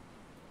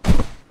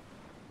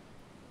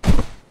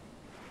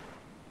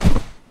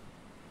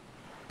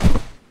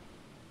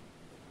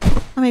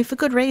 I mean, for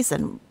good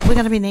reason. We're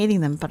going to be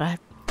needing them, but I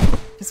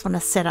just want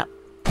to set up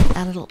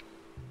our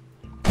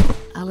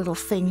little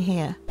thing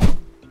here.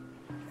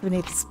 We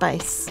need the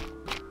space.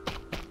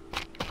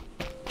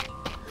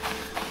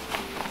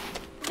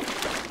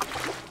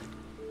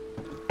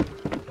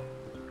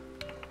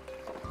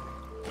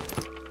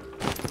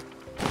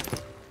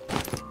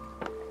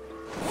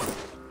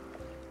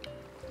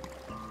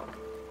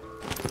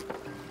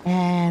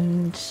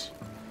 And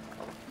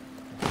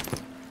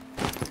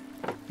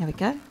there we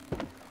go.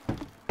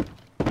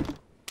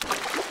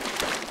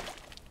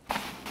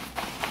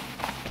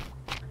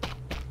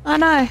 I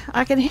know,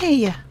 I can hear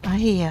you. I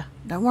hear you.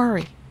 Don't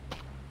worry.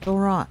 It's all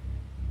right.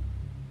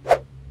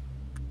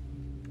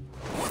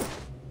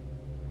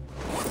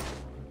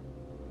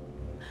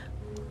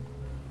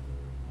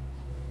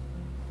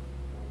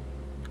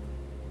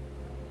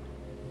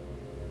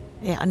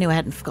 Yeah, I knew I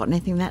hadn't forgotten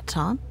anything that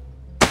time.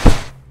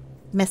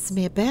 Messing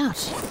me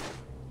about.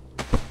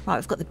 Right,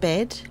 we've got the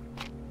bed.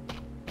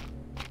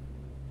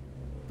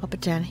 Pop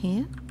it down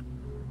here.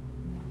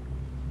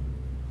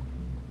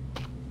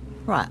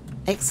 Right,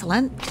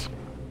 excellent.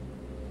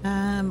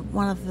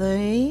 One of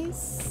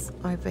these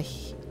over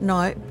here.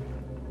 No,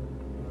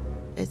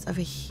 it's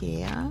over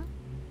here.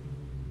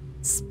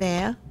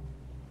 Spare.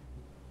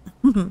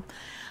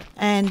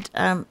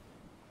 And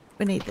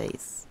we need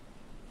these.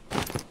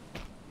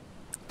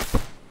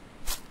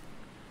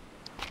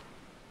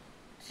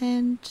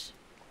 And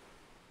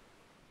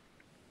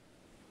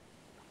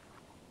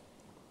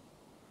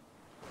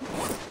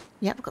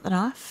yep, I've got the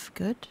knife.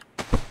 Good.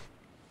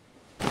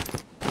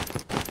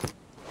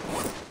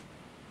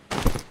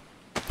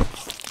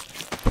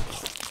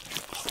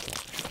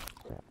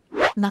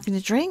 Nothing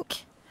to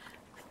drink.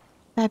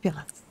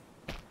 Fabulous.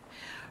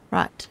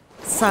 Right,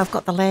 so I've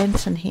got the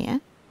lantern here.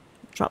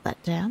 Drop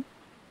that down.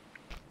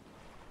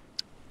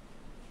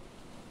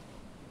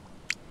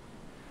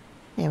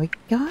 There we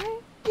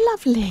go.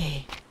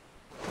 Lovely.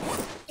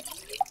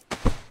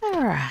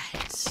 All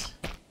right.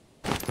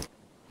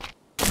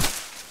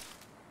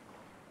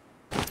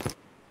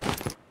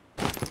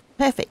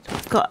 Perfect.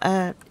 We've got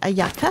a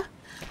yucca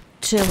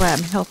to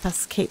help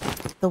us keep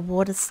the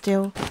water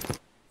still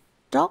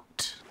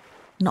stocked.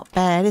 Not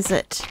bad, is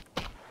it?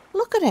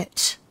 Look at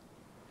it.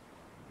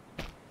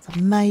 It's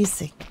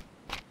amazing.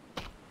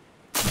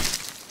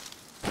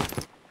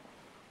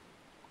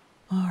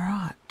 All right.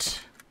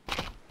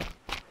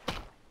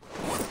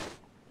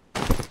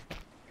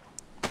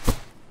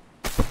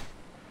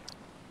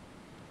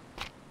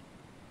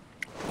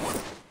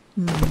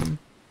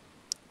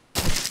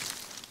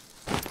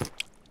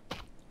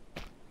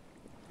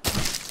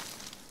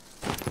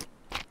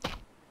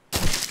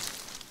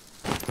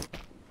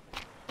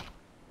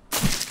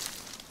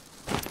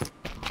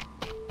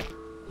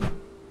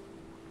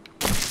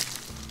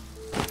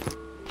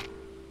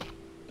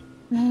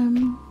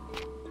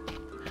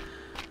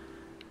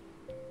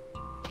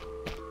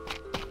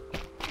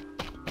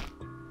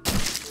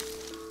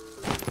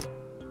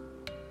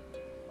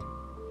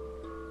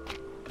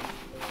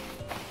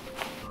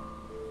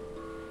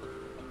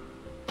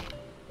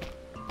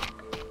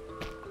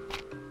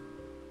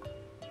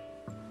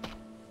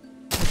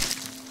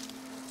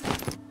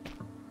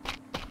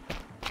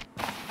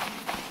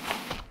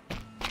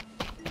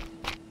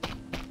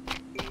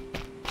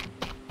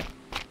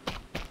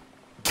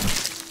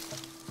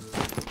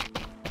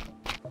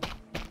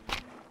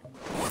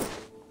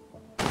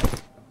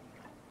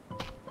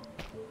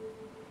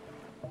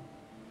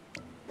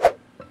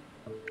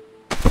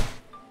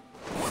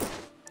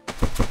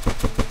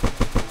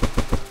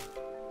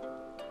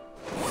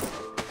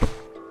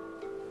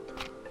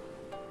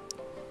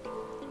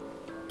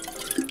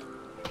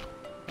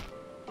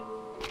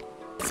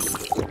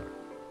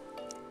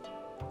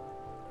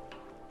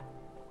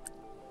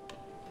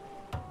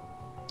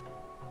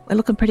 we're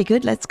looking pretty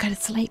good. Let's go to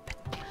sleep.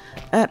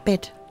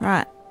 Bed.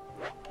 Right.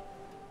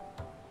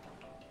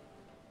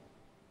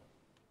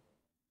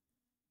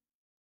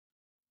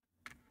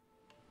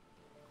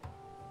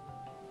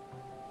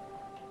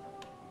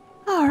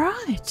 All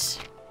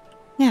right.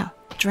 Now,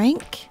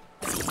 drink.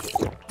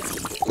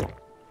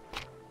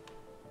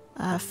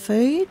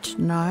 Food?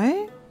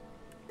 No.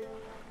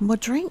 More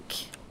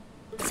drink.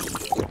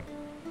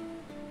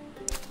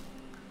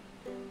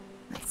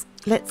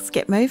 Let's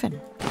get moving.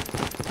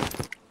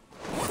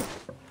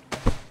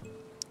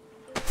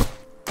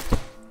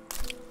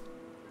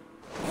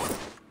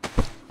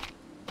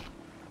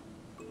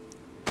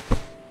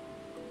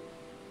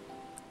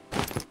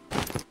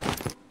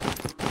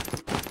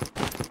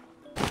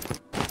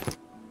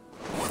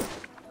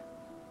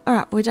 All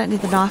right, we don't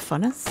need the knife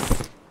on us.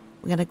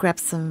 We're going to grab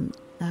some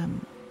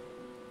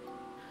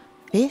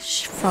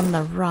fish from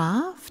the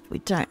raft. We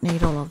don't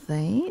need all of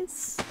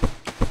these.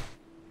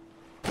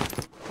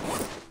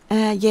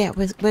 Yeah,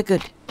 we're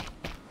good.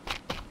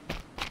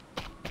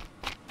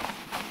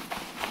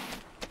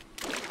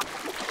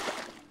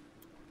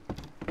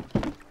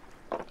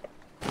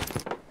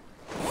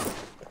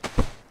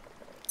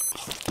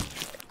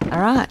 All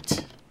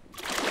right.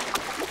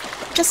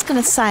 Just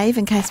going to save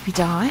in case we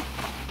die.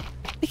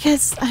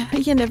 Because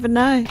you never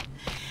know.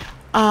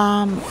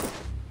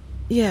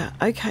 Yeah,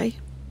 okay.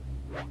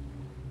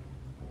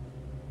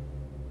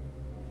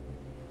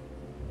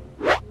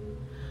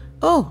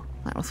 Oh,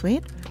 that was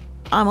weird.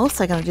 I'm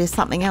also going to do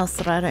something else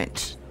that I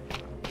don't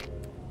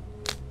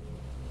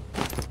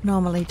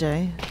normally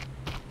do.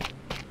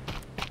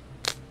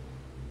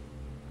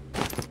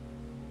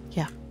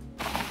 Yeah.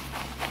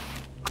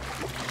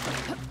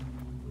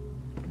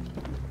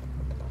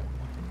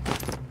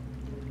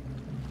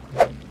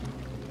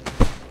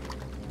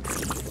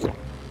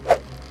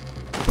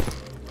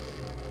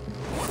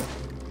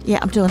 Yeah,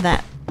 I'm doing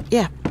that.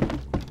 Yeah.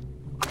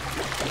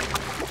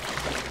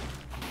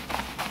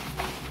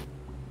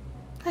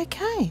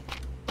 Okay.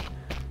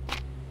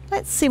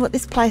 Let's see what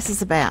this place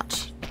is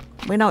about.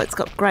 We know it's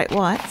got great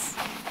whites.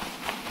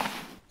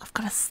 I've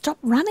got to stop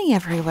running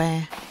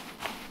everywhere.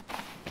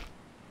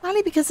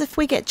 Only because if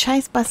we get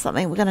chased by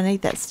something, we're going to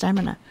need that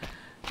stamina.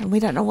 And we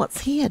don't know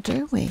what's here,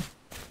 do we?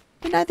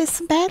 We know there's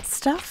some bad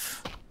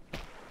stuff.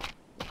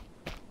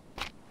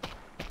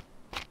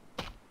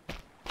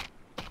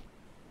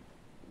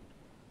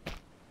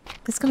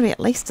 There's going to be at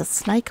least a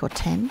snake or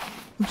 10.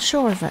 I'm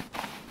sure of it.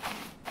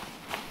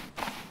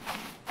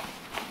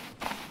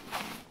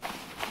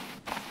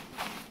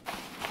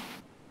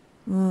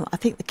 I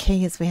think the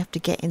key is we have to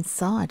get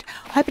inside.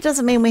 I hope it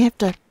doesn't mean we have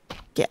to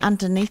get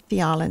underneath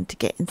the island to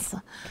get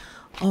inside.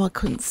 Oh, I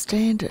couldn't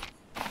stand it.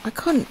 I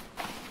couldn't.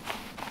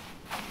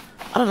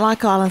 I don't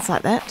like islands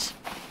like that.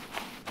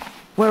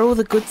 Where all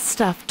the good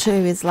stuff too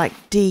is like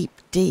deep,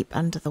 deep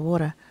under the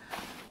water.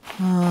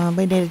 Oh,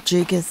 we need a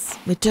Jugas.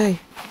 We do.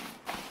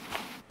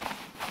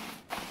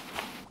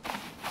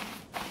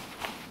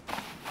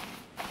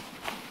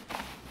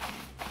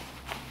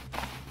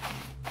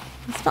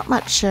 There's not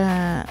much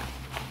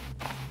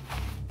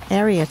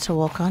area to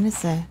walk on,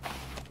 is there?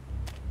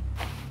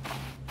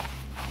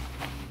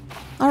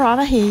 Alright,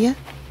 I hear you.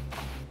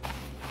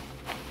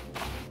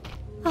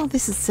 Oh,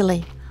 this is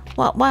silly.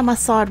 Why am I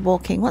side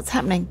walking? What's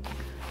happening?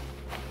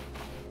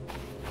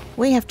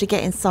 We have to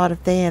get inside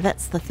of there.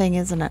 That's the thing,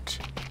 isn't it?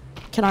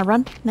 Can I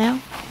run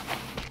now?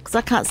 Because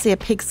I can't see a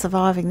pig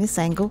surviving this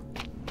angle.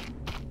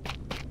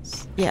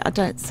 Yeah, I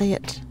don't see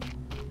it.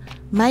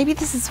 Maybe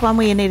this is one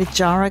where you need a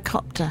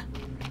gyrocopter.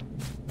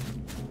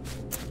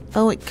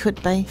 Oh, it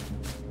could be.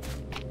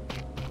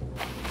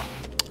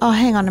 Oh,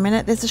 hang on a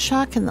minute. There's a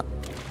shark in the...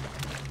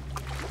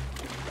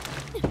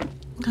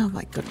 Oh,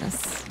 my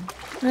goodness.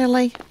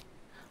 Really?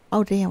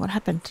 Oh, dear. What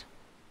happened?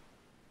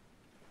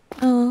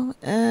 Oh,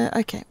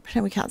 okay.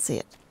 Pretend we can't see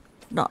it.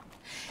 Not.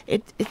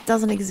 It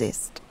doesn't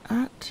exist. All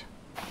right.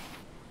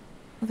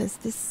 Well, there's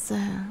this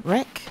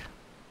wreck.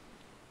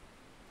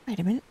 Wait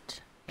a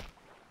minute.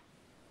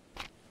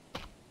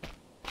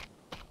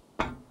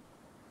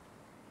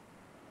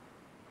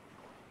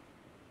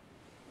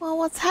 Well,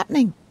 what's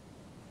happening?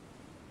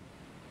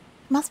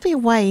 Must be a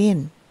way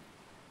in.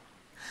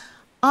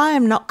 I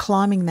am not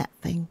climbing that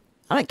thing.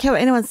 I don't care what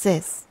anyone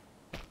says.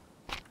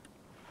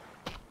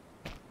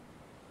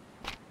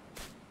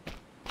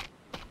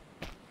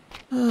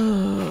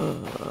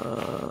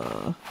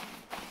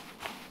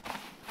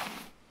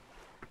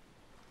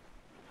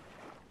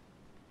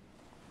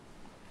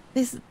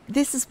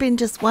 This has been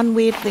just one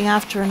weird thing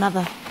after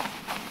another.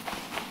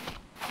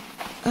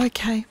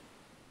 Okay.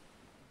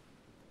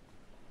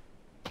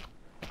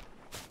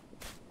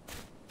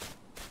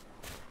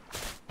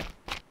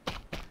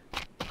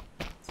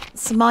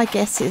 So my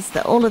guess is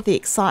that all of the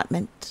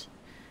excitement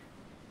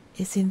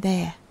is in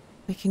there.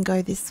 We can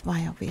go this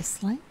way,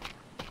 obviously.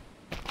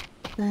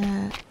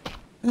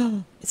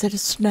 Is it a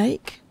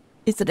snake?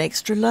 It's an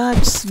extra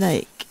large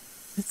snake.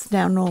 It's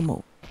now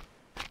normal.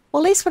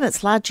 Well, at least when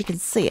it's large, you can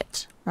see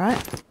it,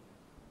 right?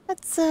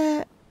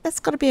 That's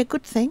got to be a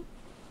good thing.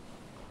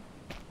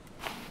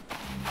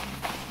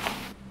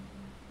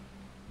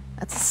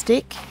 That's a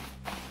stick.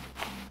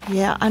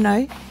 Yeah, I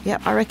know.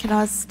 Yep, I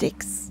recognise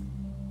sticks.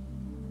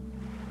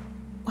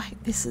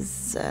 Wait, this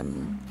is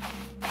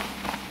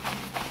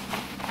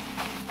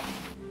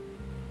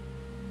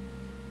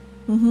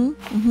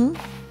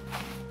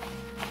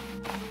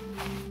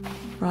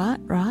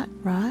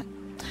Right.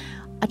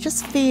 I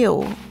just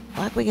feel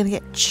like we're going to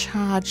get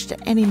charged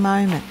at any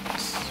moment.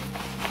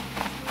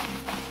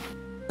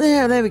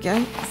 There we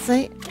go.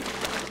 See?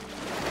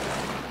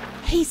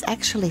 He's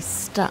actually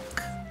stuck.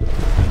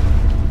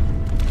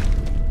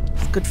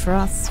 It's good for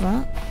us,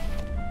 right?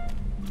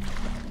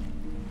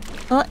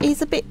 Oh,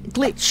 he's a bit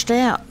glitched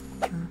out.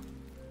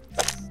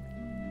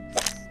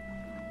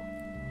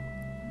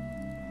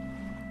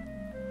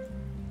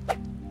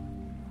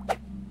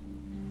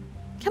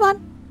 Come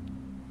on.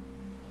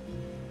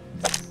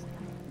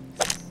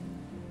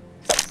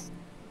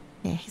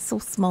 Yeah, he's all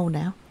small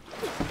now.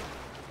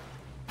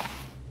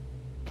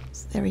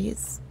 So there he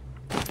is.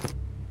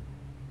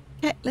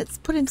 Okay, let's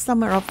put him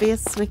somewhere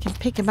obvious so we can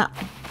pick him up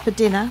for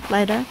dinner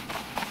later.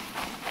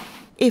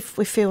 If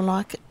we feel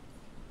like it.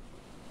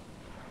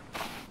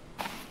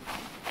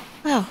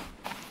 Well,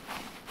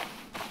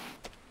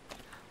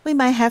 we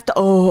may have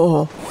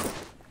to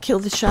kill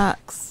the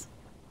sharks.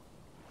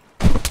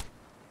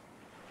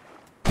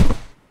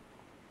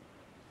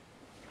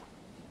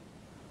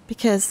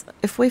 Because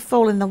if we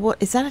fall in the water,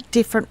 is that a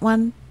different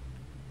one?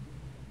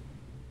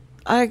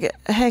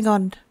 Hang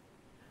on.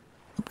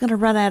 I'm going to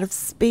run out of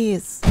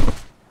spears.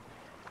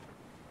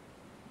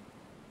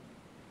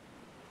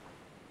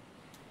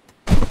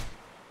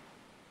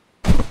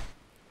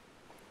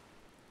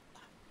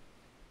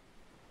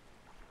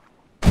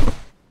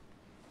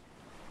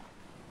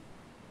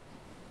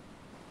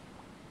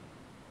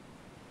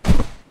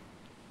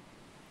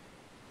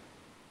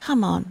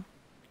 Come on.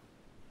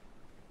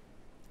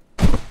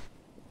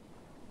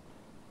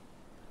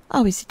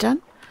 Oh, is he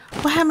done?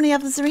 Well, how many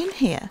others are in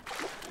here?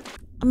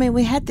 I mean,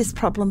 we had this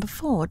problem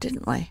before,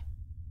 didn't we?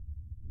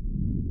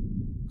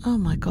 Oh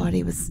my God,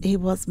 he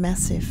was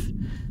massive.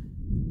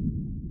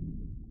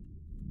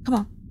 Come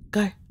on,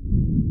 go.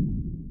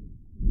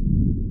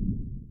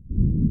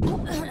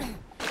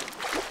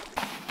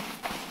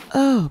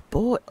 Oh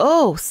boy.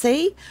 Oh,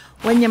 see?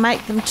 When you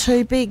make them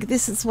too big,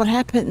 this is what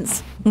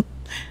happens.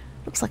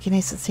 Looks like he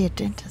needs to see a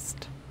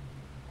dentist.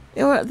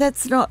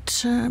 That's not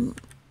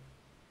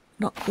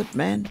good,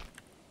 man.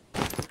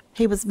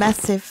 He was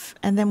massive,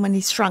 and then when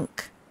he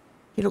shrunk,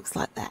 he looks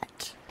like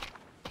that.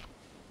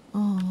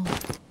 Oh.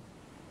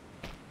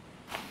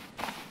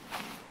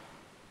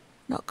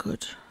 Not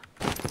good.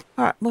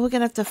 Alright, well, we're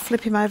going to have to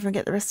flip him over and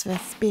get the rest of our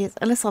spears,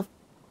 unless I've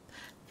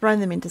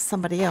thrown them into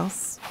somebody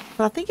else.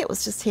 But I think it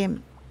was just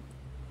him.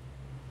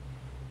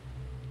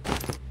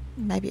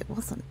 Maybe it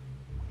wasn't.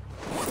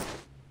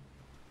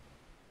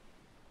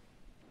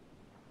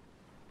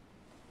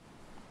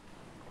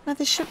 No,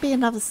 there should be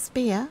another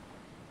spear.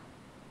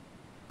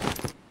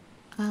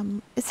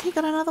 Has he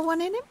got another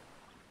one in him?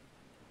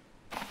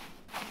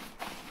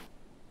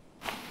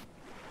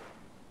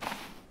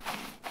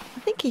 I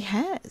think he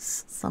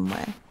has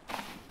somewhere.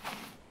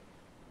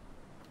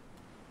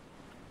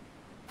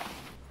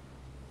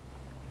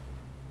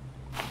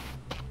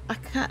 I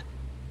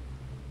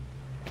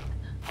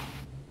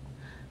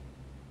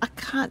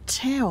can't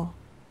tell.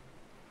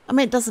 I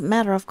mean, it doesn't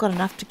matter. I've got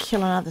enough to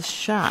kill another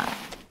shark.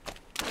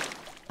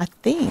 I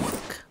think.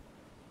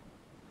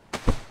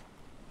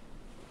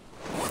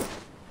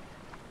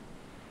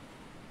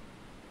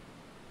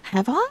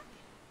 Have I?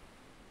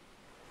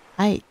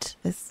 8.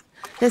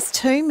 There's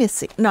 2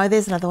 missing. No,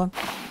 there's another one.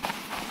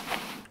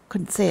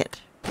 Couldn't see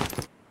it.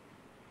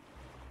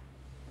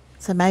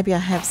 So maybe I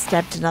have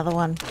stabbed another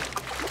one.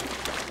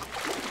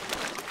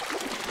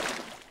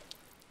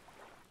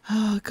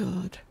 Oh,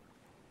 God.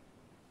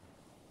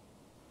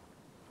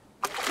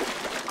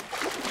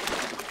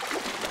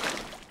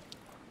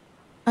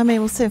 I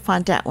mean, we'll soon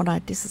find out when I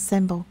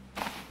disassemble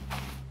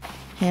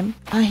him.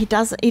 Oh, he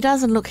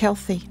doesn't look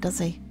healthy, does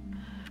he?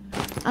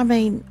 I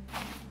mean,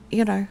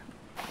 you know,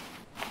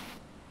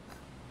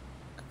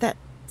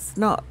 that's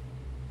not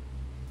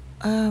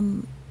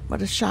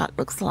what a shark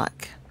looks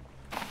like.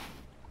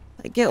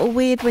 They get all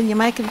weird when you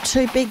make them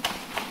too big.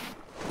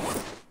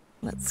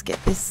 Let's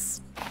get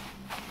this.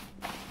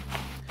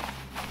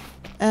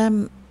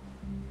 I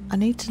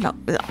need to knock.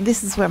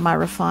 This is where my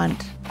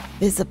refined.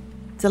 There's a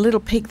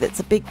little pig that's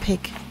a big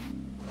pig.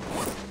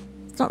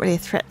 It's not really a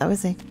threat though,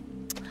 is he?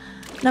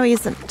 No, he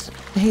isn't.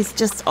 He's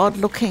just odd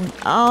looking.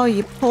 Oh,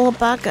 you poor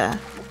bugger.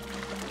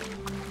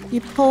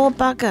 You poor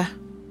bugger.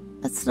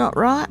 That's not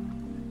right.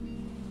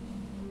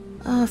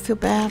 Oh, I feel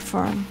bad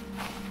for him.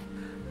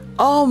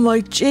 Oh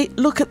my gee,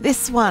 look at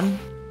this one.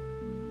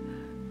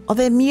 Oh,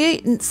 they're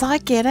mutants. I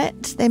get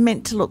it. They're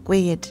meant to look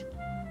weird.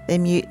 They're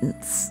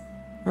mutants.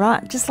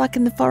 Right? Just like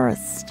in the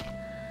forest.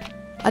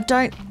 I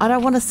don't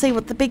want to see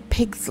what the big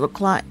pigs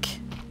look like.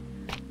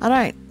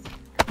 I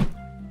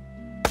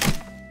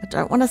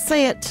don't want to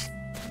see it.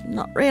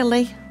 Not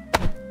really.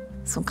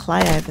 Some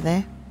clay over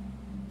there.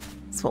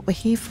 That's what we're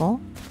here for.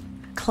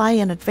 Clay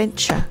and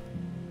adventure.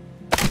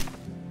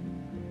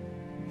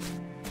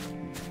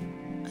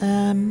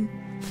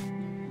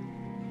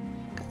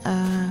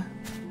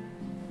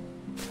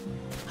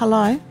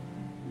 Hello?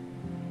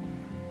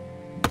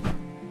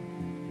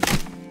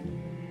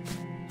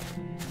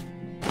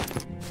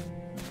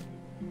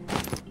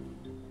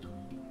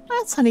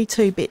 That's only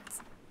 2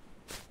 bits.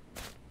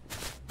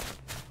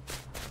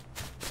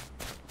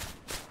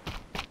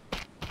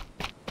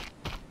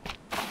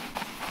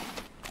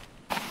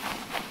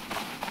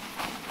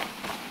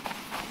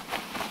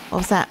 What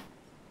was that?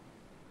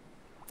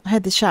 I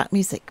heard the shark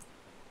music.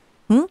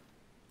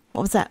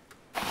 What was that?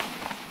 I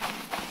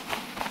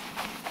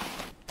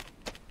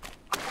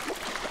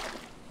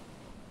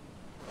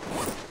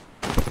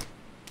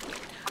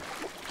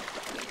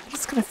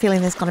just got a feeling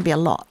there's going to be a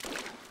lot.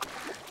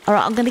 All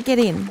right, I'm going to get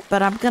in,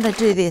 but I'm going to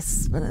do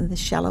this in the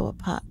shallower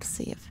part to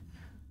see if...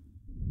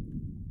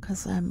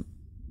 Because,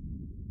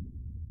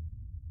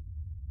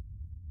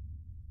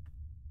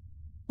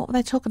 what were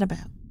they talking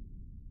about?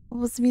 What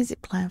was the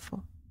music playing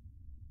for?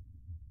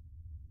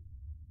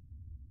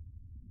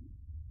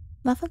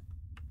 Nothing?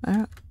 All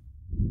right.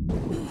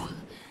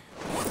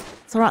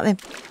 It's all right then.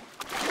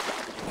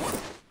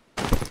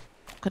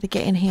 Got to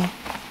get in here.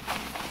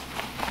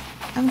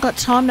 I haven't got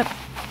time to...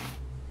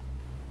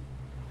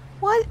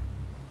 Why?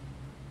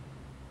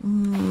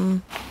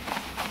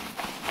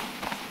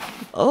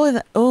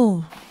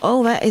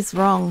 Oh, that is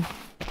wrong.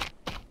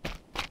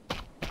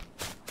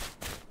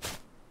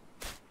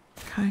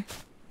 Okay.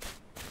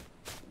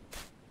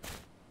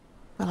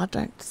 Well, I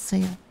don't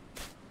see him.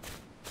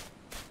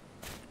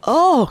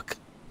 Oh,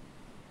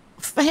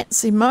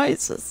 fancy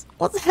Moses.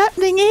 What's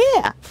happening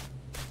here?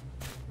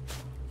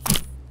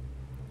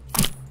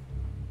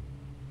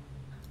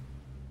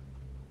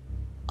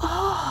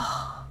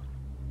 Oh.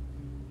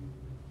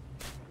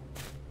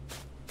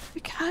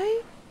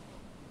 Okay.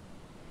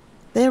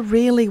 They're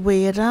really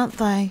weird, aren't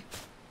they?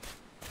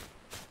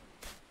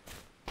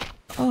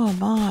 Oh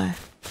my.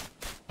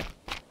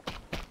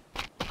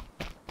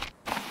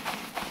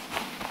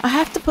 I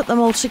have to put them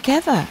all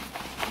together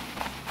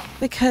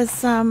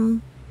because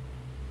I'll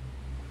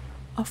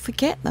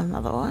forget them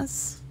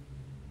otherwise.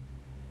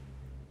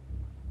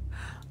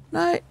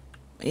 No,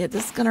 you're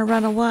just gonna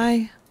run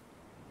away.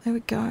 There we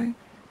go.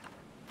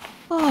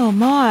 Oh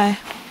my.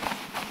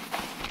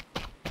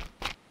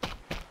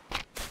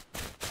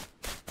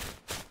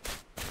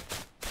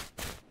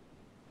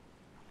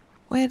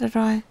 Where did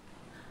I?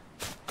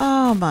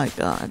 Oh my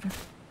God.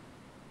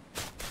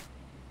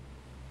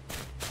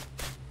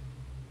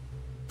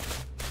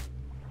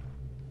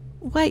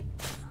 Wait.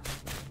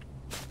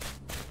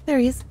 There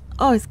he is.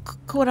 Oh, he's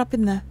caught up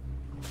in the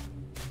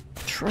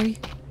tree.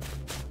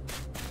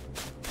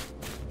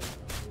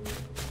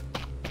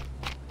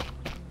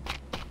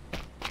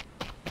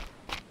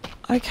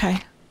 Okay.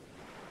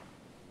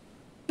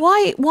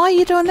 Why are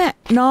you doing that?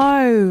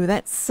 No,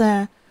 that's,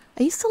 are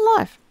you still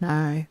alive?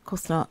 No, of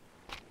course not.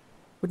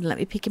 Wouldn't let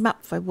me pick him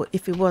up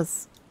if he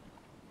was.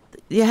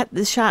 Yeah,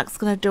 the shark's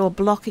going to do a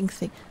blocking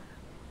thing.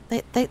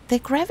 They're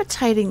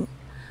gravitating.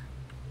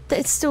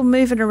 It's still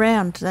moving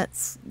around.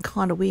 That's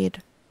kind of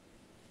weird.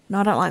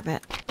 No, I don't like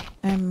that.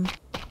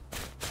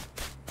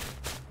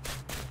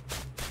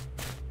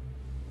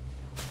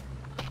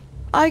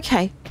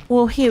 Okay.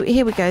 Well,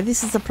 here we go.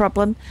 This is a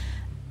problem.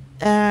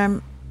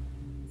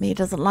 He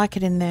doesn't like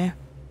it in there.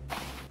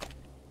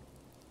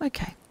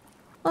 Okay.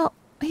 Well,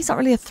 he's not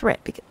really a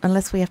threat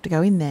unless we have to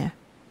go in there.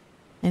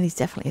 And he's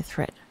definitely a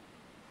threat.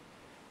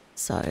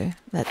 So,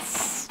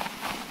 that's...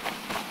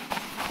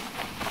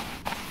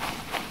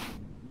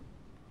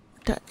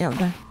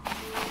 No.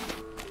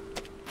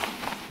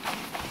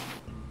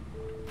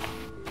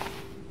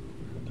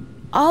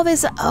 Oh,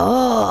 there's a...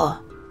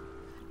 Oh!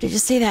 Did you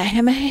see that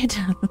hammerhead?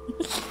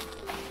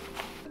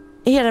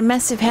 He had a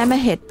massive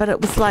hammerhead, but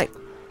it was like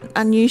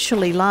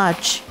unusually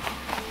large.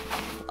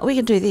 We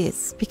can do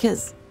this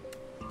because...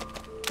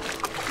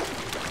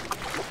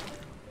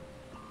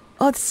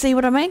 Oh, see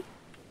what I mean?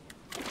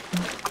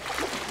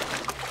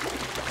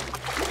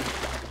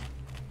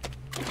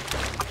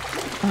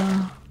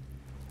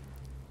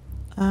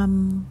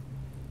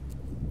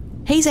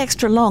 He's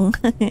extra long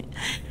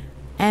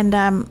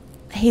and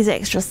he's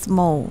extra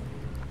small.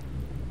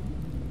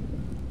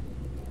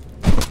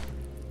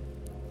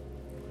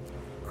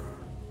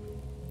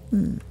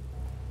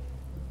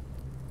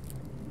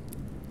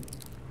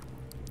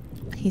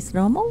 He's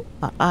normal?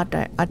 I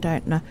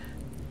don't know.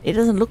 It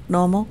doesn't look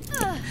normal.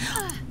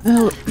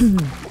 Oh,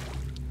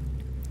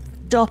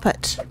 stop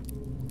it.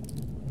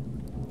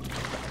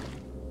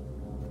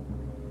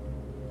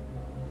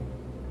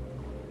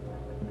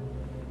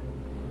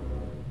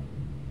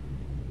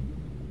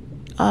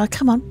 Oh,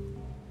 come on.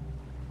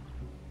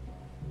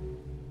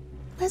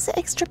 Where's the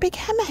extra big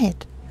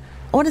hammerhead?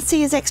 I want to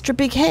see his extra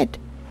big head.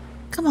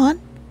 Come on.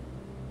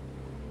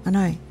 I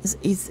know.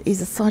 He's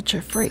a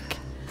sideshow freak.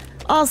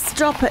 Oh,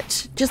 stop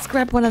it. Just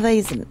grab one of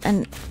these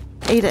and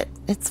eat it.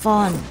 It's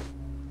fine.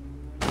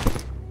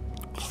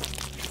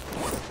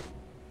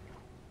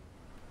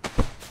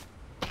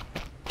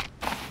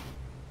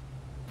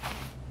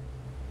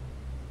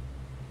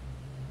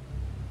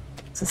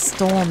 It's a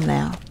storm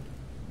now.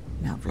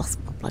 Now I've lost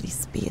my bloody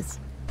spears.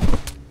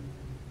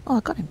 Oh, I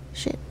got him.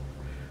 Shit.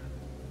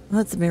 Well,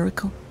 that's a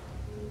miracle.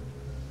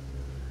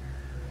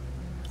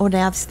 Or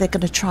now they're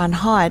going to try and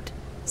hide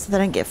so they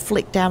don't get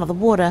flicked out of the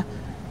water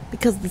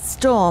because of the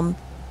storm,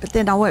 but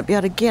then I won't be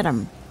able to get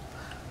them.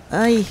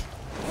 Ay.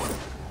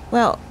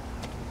 Well,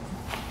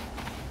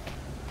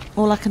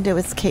 all I can do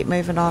is keep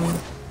moving on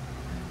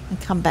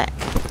and come back.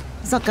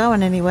 It's not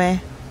going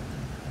anywhere.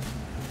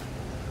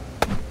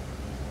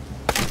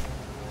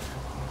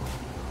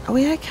 Are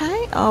we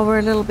okay? Oh, we're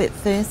a little bit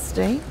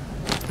thirsty.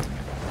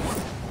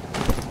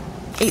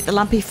 Eat the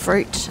lumpy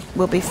fruit.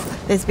 We'll be...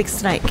 There's a big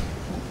snake.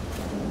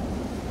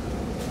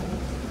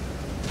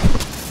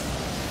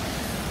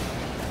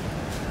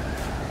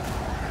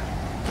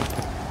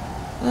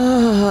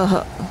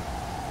 Oh.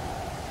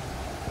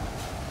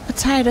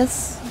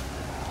 Potatoes.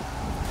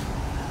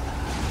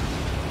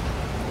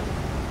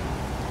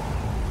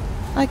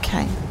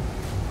 Okay.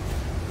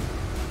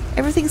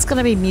 Everything's going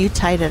to be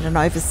mutated and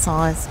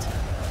oversized.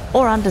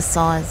 Or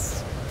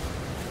undersized.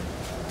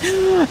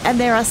 And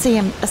there I see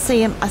him. I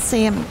see him. I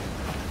see him.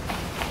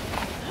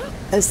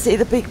 I see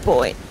the big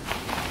boy.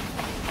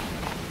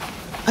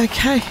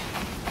 Okay.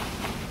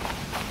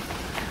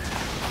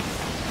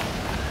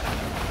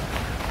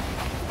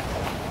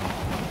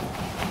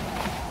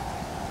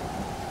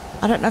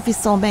 I don't know if you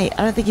saw me.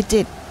 I don't think you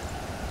did.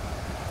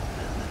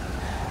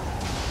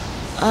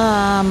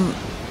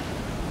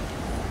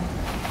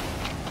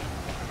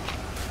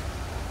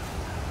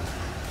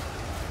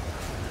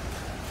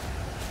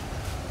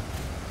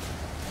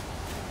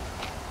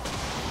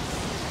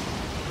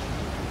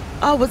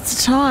 Oh, what's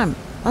the time?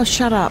 Oh,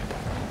 shut up.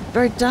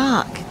 Very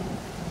dark.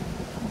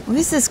 Well,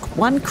 this is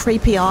one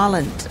creepy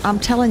island, I'm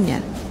telling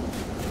you.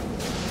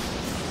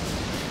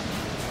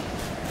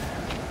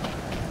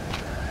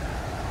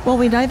 Well,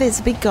 we know there's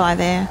a big guy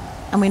there,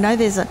 and we know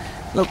there's a...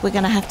 Look, we're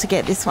going to have to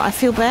get this one. I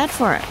feel bad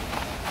for it.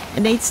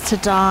 It needs to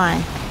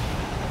die.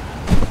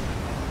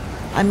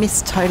 I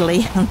missed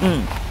totally.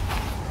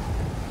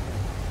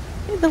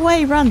 The way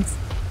he runs.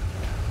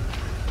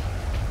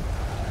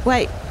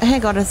 Wait,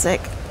 hang on a sec.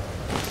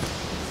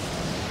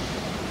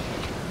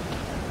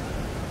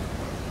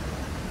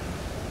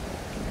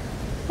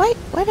 Wait,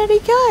 where did he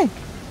go?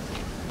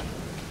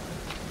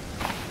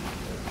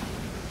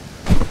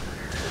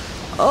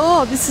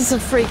 Oh, this is a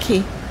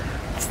freaky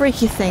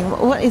thing.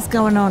 What is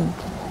going on?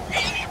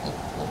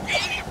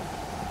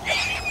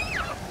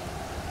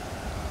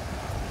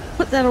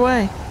 Put that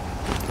away.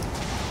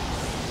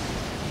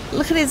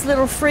 Look at his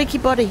little freaky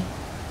body.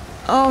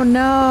 Oh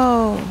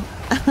no.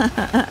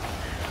 I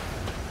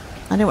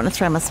don't want to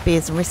throw my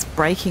spears and risk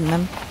breaking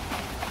them.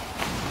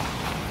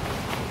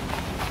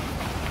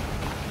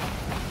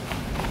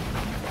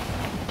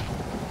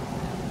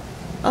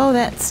 Oh,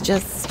 that's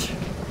just...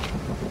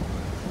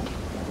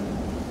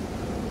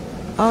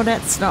 Oh,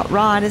 that's not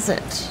right, is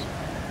it?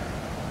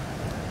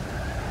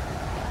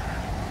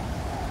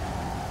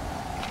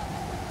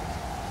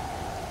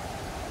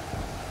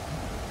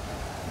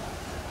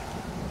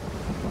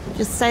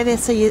 Just stay there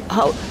so you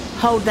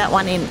hold that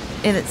one in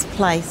its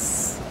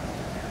place.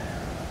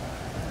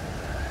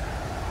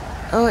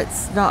 Oh,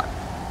 it's not...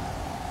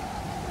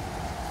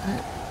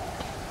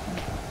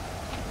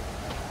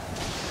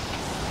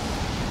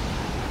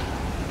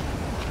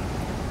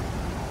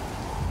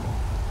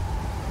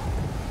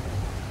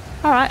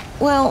 Alright,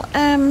 well,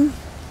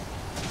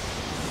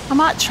 I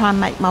might try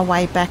and make my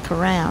way back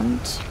around.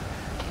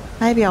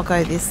 Maybe I'll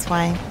go this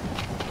way.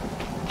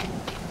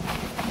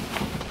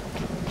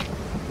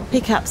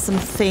 Pick up some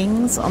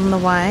things on the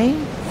way.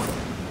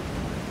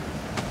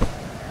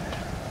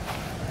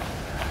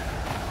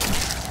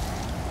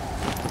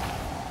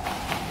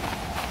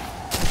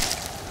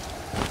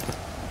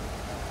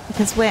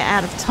 Because we're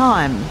out of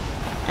time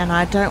and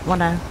I don't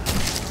want to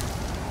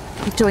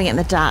be doing it in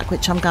the dark,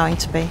 which I'm going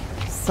to be.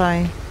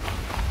 So...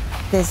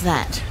 there's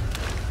that.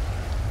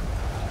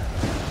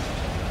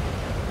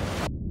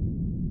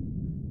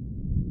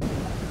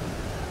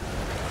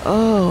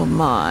 Oh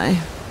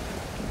my.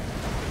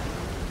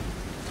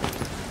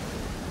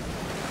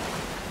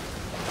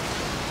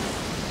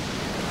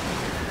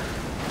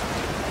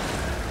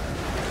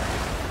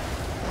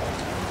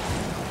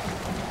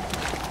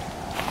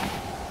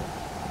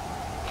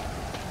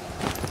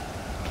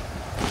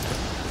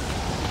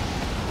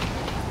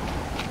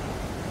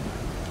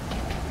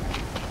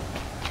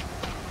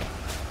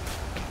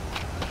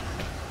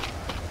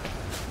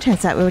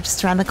 Turns out we were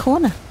just around the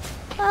corner.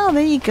 Oh,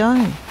 there you go.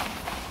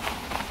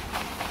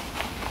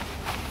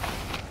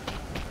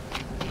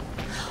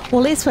 Well,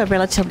 at least we're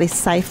relatively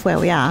safe where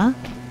we are.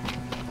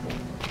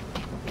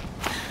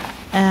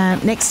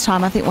 Next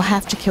time I think we'll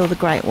have to kill the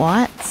great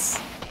whites.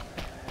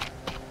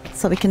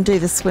 So we can do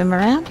the swim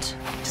around.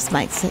 Just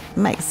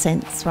makes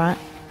sense, right?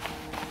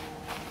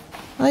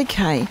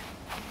 Okay.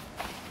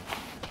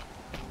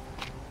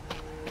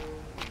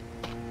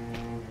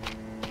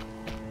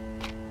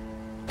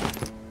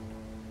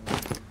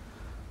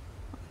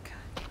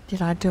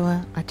 Did I do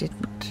it? I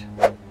didn't.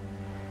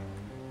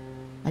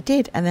 I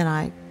did, and then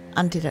I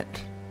undid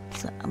it.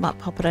 So I might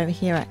pop it over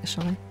here,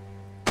 actually.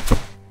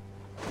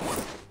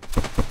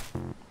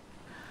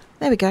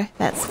 There we go.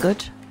 That's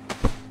good.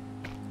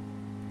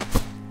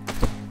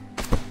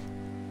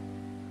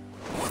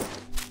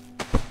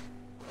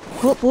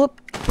 Whoop,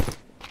 whoop.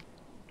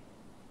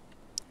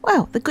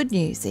 Well, the good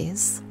news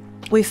is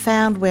we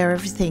found where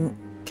everything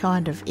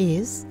kind of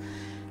is.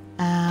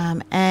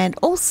 And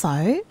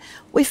also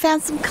we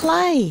found some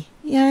clay.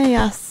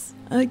 Yes.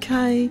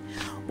 Okay.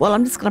 Well,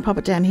 I'm just going to pop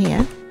it down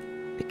here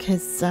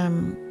because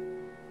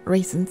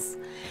reasons.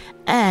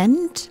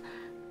 And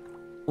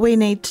we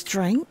need to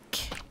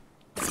drink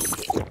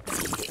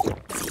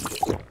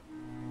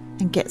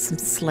and get some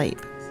sleep.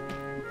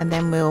 And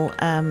then we'll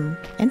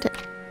end it.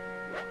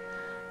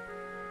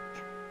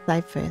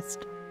 Save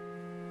first.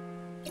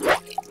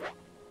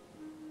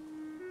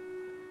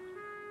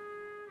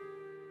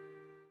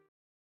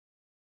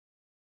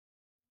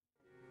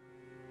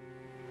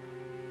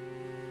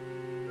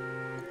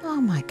 Oh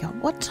my God,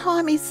 what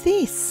time is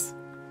this?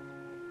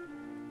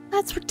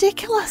 That's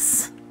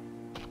ridiculous.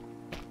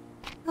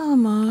 Oh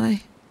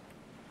my.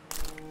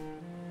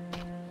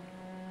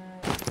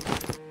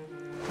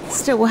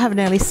 Still, we'll have an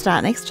early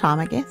start next time,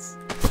 I guess.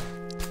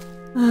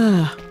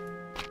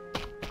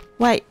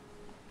 Wait.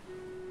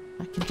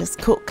 I can just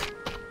cook.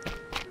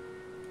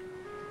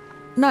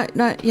 No,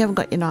 you haven't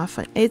got your knife.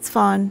 It's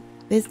fine.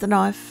 There's the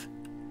knife.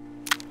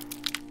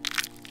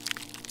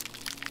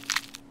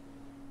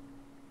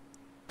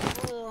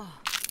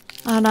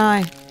 I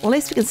know. Well, at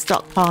least we can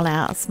stockpile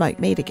our smoked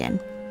meat again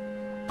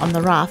on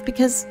the raft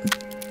because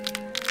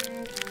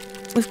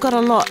we've got a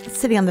lot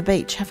sitting on the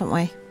beach, haven't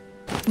we?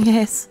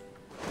 Yes.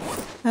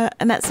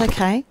 And that's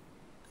okay.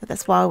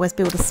 That's why I always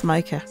build a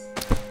smoker.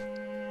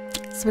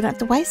 So we don't have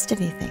to waste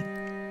anything.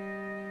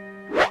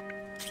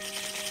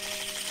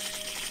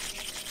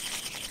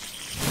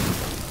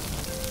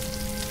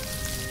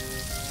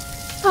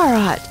 All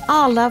right.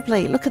 Oh,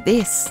 lovely. Look at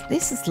this.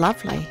 This is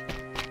lovely.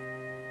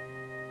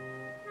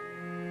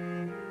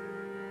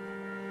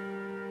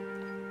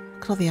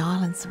 Look at all the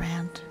islands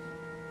around.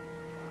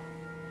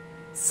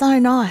 So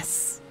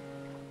nice.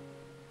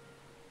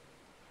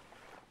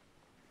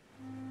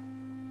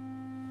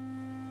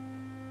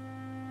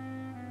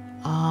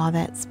 Oh,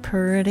 that's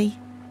pretty.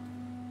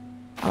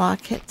 I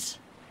like it.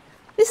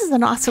 This is a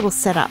nice little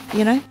setup,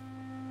 you know,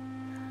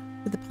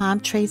 with the palm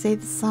trees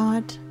either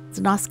side. It's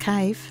a nice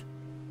cave.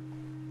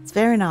 It's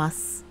very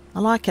nice. I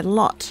like it a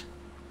lot.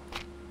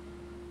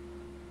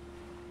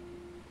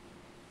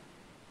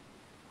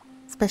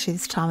 Especially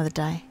this time of the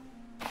day.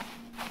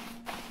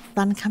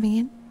 Sun coming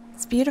in.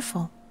 It's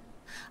beautiful.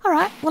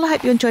 Alright, well I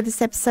hope you enjoyed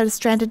this episode of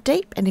Stranded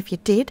Deep, and if you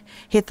did,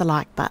 hit the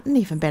like button,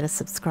 even better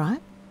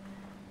subscribe.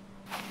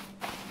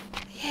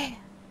 Yeah.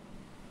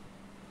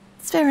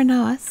 It's very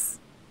nice.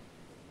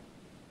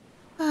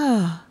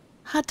 Oh,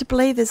 hard to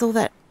believe there's all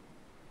that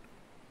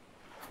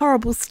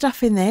horrible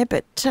stuff in there,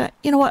 but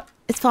you know what?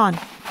 It's fine.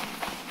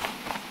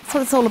 That's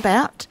what it's all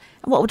about.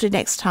 And what we'll do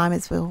next time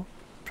is we'll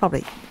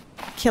probably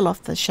kill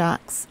off the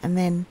sharks, and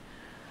then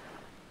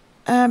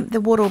the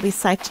water will be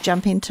safe to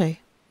jump into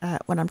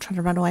when I'm trying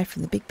to run away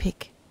from the big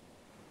pig.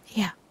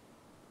 Yeah.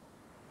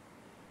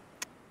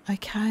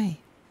 Okay.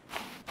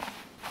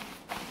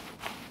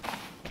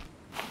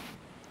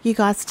 You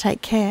guys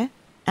take care,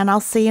 and I'll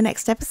see you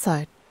next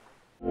episode.